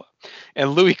and Beulah,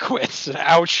 and Louis quits.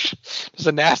 Ouch. Just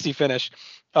a nasty finish.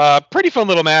 Pretty fun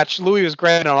little match. Louis was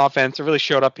great on offense. It really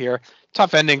showed up here.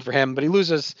 Tough ending for him, but he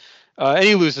loses. But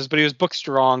he was booked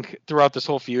strong throughout this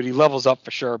whole feud. He levels up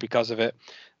for sure because of it.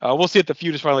 We'll see if the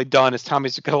feud is finally done, as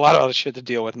Tommy's got a lot of other shit to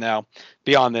deal with now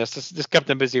beyond this. This kept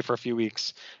him busy for a few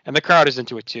weeks. And the crowd is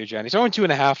into it too, Jenny. So only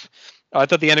 2.5. I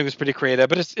thought the ending was pretty creative,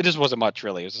 but it just wasn't much,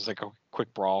 really. It was just like a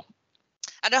quick brawl.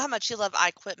 I know how much you love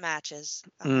I Quit matches.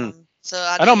 So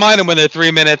I don't mind them when they're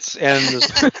 3 minutes and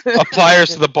a pliers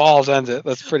to the balls ends it.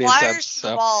 That's pretty pliers intense. to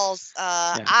the balls.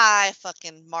 I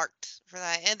fucking marked for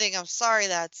that ending. I'm sorry.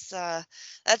 That's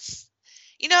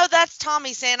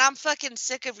Tommy saying, I'm fucking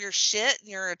sick of your shit and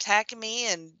you're attacking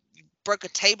me and you broke a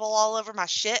table all over my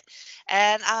shit.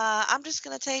 And I'm just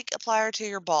going to take a plier to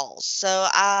your balls. So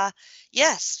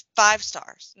yes, 5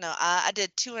 stars. No, I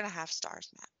did 2.5 stars,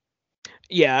 Matt.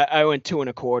 Yeah, I went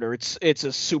 2.25. It's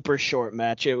a super short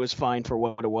match. It was fine for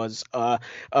what it was.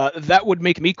 That would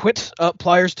make me quit.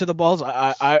 Pliers to the balls.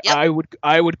 I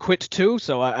would quit too.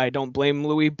 So I don't blame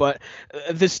Louis. But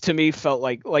this to me felt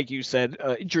like you said,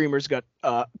 Dreamer's got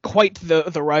quite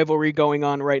the rivalry going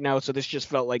on right now. So this just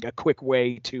felt like a quick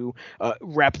way to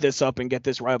wrap this up and get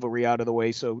this rivalry out of the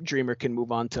way, so Dreamer can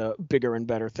move on to bigger and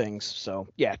better things. So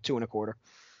yeah, 2.25.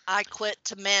 I quit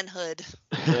to manhood.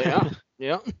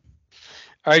 Yeah.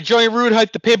 All right, Joey Rude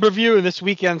hyped the pay-per-view, and this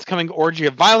weekend's coming Orgy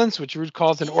of Violence, which Rude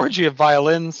calls an orgy of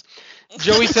violins.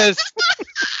 Joey says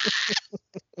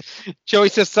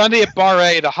Sunday at Bar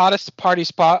A, the hottest party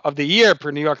spot of the year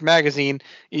per New York Magazine.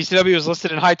 ECW was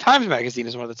listed in High Times Magazine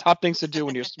as one of the top things to do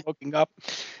when you're smoking up.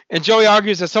 And Joey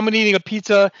argues that someone eating a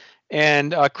pizza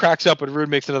and cracks up when Rude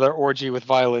makes another orgy with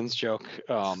violins joke.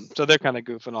 So they're kind of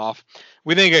goofing off.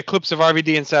 We then get clips of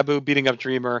RVD and Sabu beating up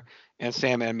Dreamer and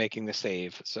Sandman making the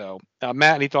save. So,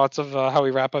 Matt, any thoughts of how we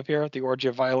wrap up here at the Orgy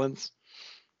of Violence?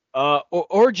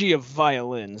 Orgy of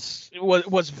Violins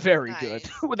was very good.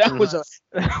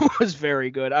 That was very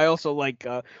good. I also like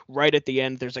right at the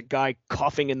end there's a guy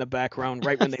coughing in the background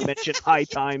right when they mention High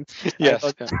Times. Yes.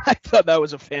 I thought that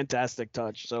was a fantastic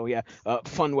touch. So yeah,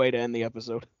 fun way to end the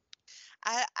episode.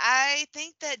 I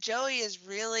think that Joey is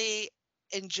really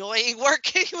enjoying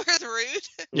working with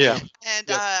Rude. Yeah. And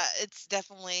it's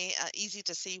definitely easy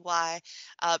to see why,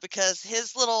 because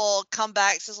his little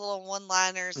comebacks, his little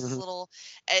one-liners, his little,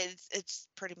 it's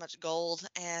pretty much gold.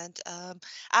 And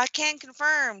I can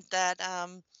confirm that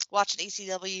watching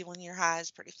ECW when you're high is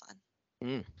pretty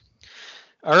fun.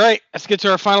 All right, let's get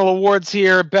to our final awards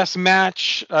here. Best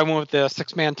match, I went with the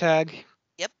 6-man tag.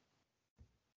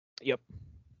 Yep.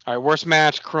 All right, worst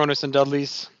match, Cronus and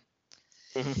Dudley's.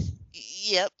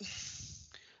 Yep.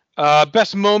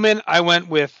 Best moment, I went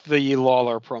with the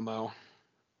Lawler promo.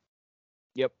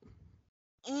 Yep.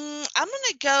 I'm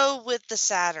gonna go with the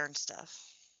Saturn stuff.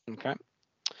 Okay.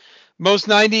 Most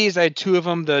 90s, I had two of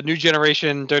them. The New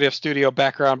Generation WWF Studio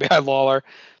background behind Lawler,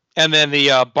 and then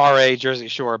the Bar A Jersey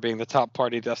Shore being the top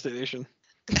party destination.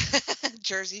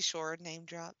 Jersey Shore name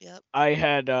drop. Yep. I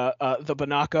had the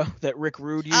Banaka that Rick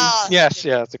Rude used. Yes,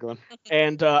 yeah, that's a good one.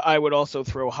 And I would also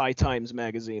throw High Times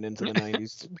magazine into the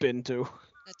 90s bin too.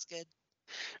 That's good.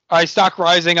 All right, stock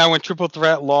rising. I went triple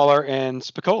threat, Lawler and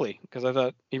Spicoli because I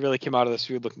thought he really came out of this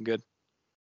feud looking good.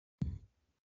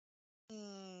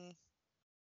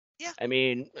 Yeah. I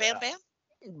mean, Bam Bam.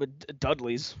 But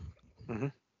Dudley's. Mm-hmm.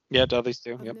 Yeah, Dudley's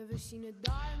too. Yep.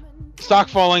 Stock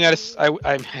falling. I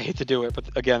hate to do it, but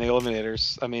again, the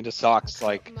Eliminators. I mean, the Stocks,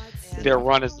 like their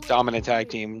run as the dominant tag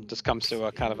team just comes to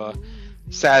a kind of a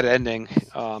sad ending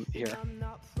here.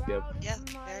 Yep. Yeah,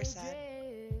 very sad.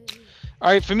 All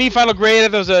right, for me, final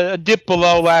grade, there was a dip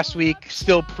below last week.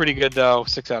 Still pretty good, though.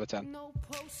 6 out of 10.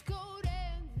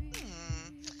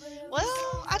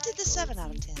 Well, I did the 7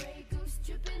 out of 10.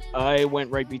 I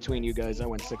went right between you guys. I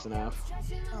went 6.5.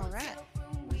 All right.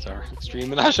 It's our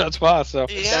extreme and shot spot, so.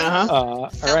 Yeah.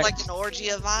 All Sounds right. like an orgy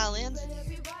of violins.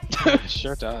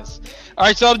 Sure does. All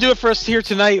right, so I'll do it for us here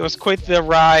tonight. It was quite the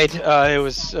ride. It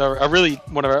was a really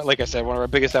one of our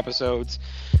biggest episodes.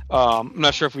 I'm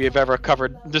not sure if we have ever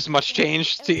covered this much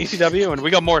change to ECW, and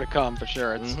we got more to come for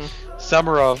sure. It's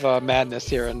summer of madness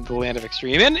here in the land of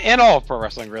extreme, and all of pro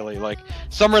wrestling really. Like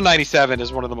summer '97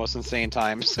 is one of the most insane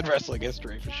times in wrestling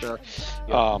history for sure.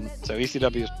 So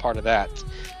ECW is part of that.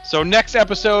 So next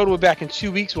episode, we'll be back in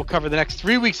 2 weeks. We'll cover the next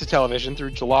 3 weeks of television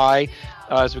through July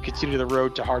as we continue the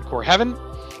road to Hardcore Heaven.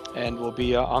 And we'll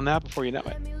be on that before you know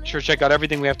it. Be sure to check out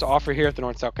everything we have to offer here at the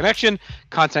North-South Connection.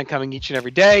 Content coming each and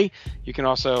every day. You can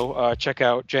also check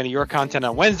out Jenny, your content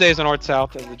on Wednesdays on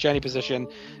North-South. As the Jenny position,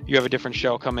 you have a different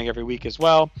show coming every week as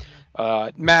well.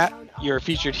 Matt, you're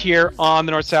featured here on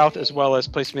the North-South as well as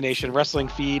Placement Nation Wrestling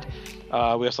feed. We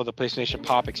also have the Placement Nation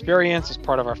Pop Experience as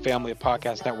part of our family of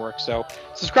podcast network. So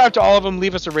subscribe to all of them.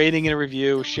 Leave us a rating and a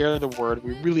review. Share the word.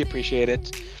 We really appreciate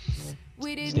it.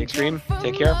 Stay extreme.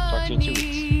 Take care. Talk to you in 2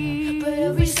 weeks. But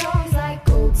every song's like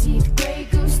gold teeth, Grey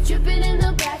Goose dripping in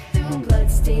the bathroom,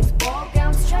 bloodstains, ball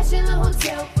gowns, trash in the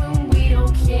hotel room. We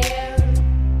don't care.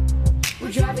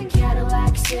 We're driving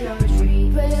Cadillacs in our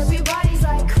dreams. But everybody's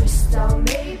like crystal,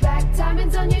 Maybach,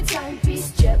 diamonds on your timepiece,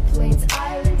 jet planes,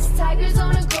 islands, tigers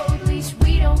on a gold leash.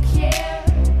 We don't care.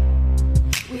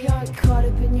 We aren't caught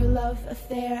up in your love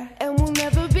affair, and we'll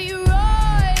never be royals.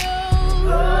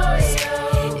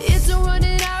 It's a run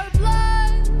in our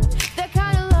blood. That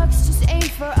kind of luck's just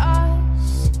ain't for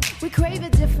us. We crave a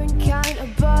different kind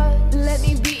of buzz. Let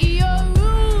me be your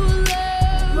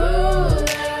ruler.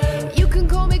 You can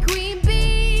call me Queen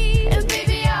Bee, and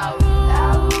baby I'll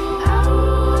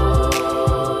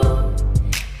rule.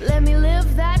 Let me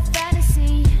live that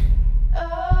fantasy.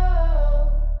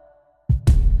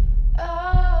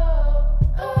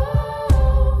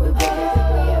 We're better than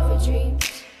we ever dreamed,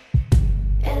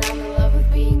 and I'm in love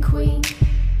with being queen.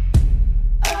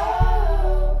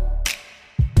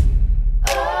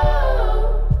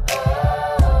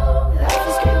 Life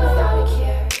is great without a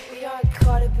care. We aren't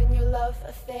caught up in your love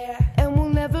affair, and we'll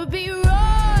never be royals.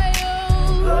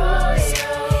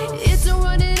 It's a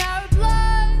run in our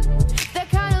blood. That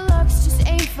kind of luck's just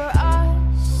ain't for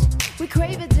us. We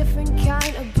crave a different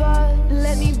kind of buzz.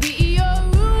 Let me be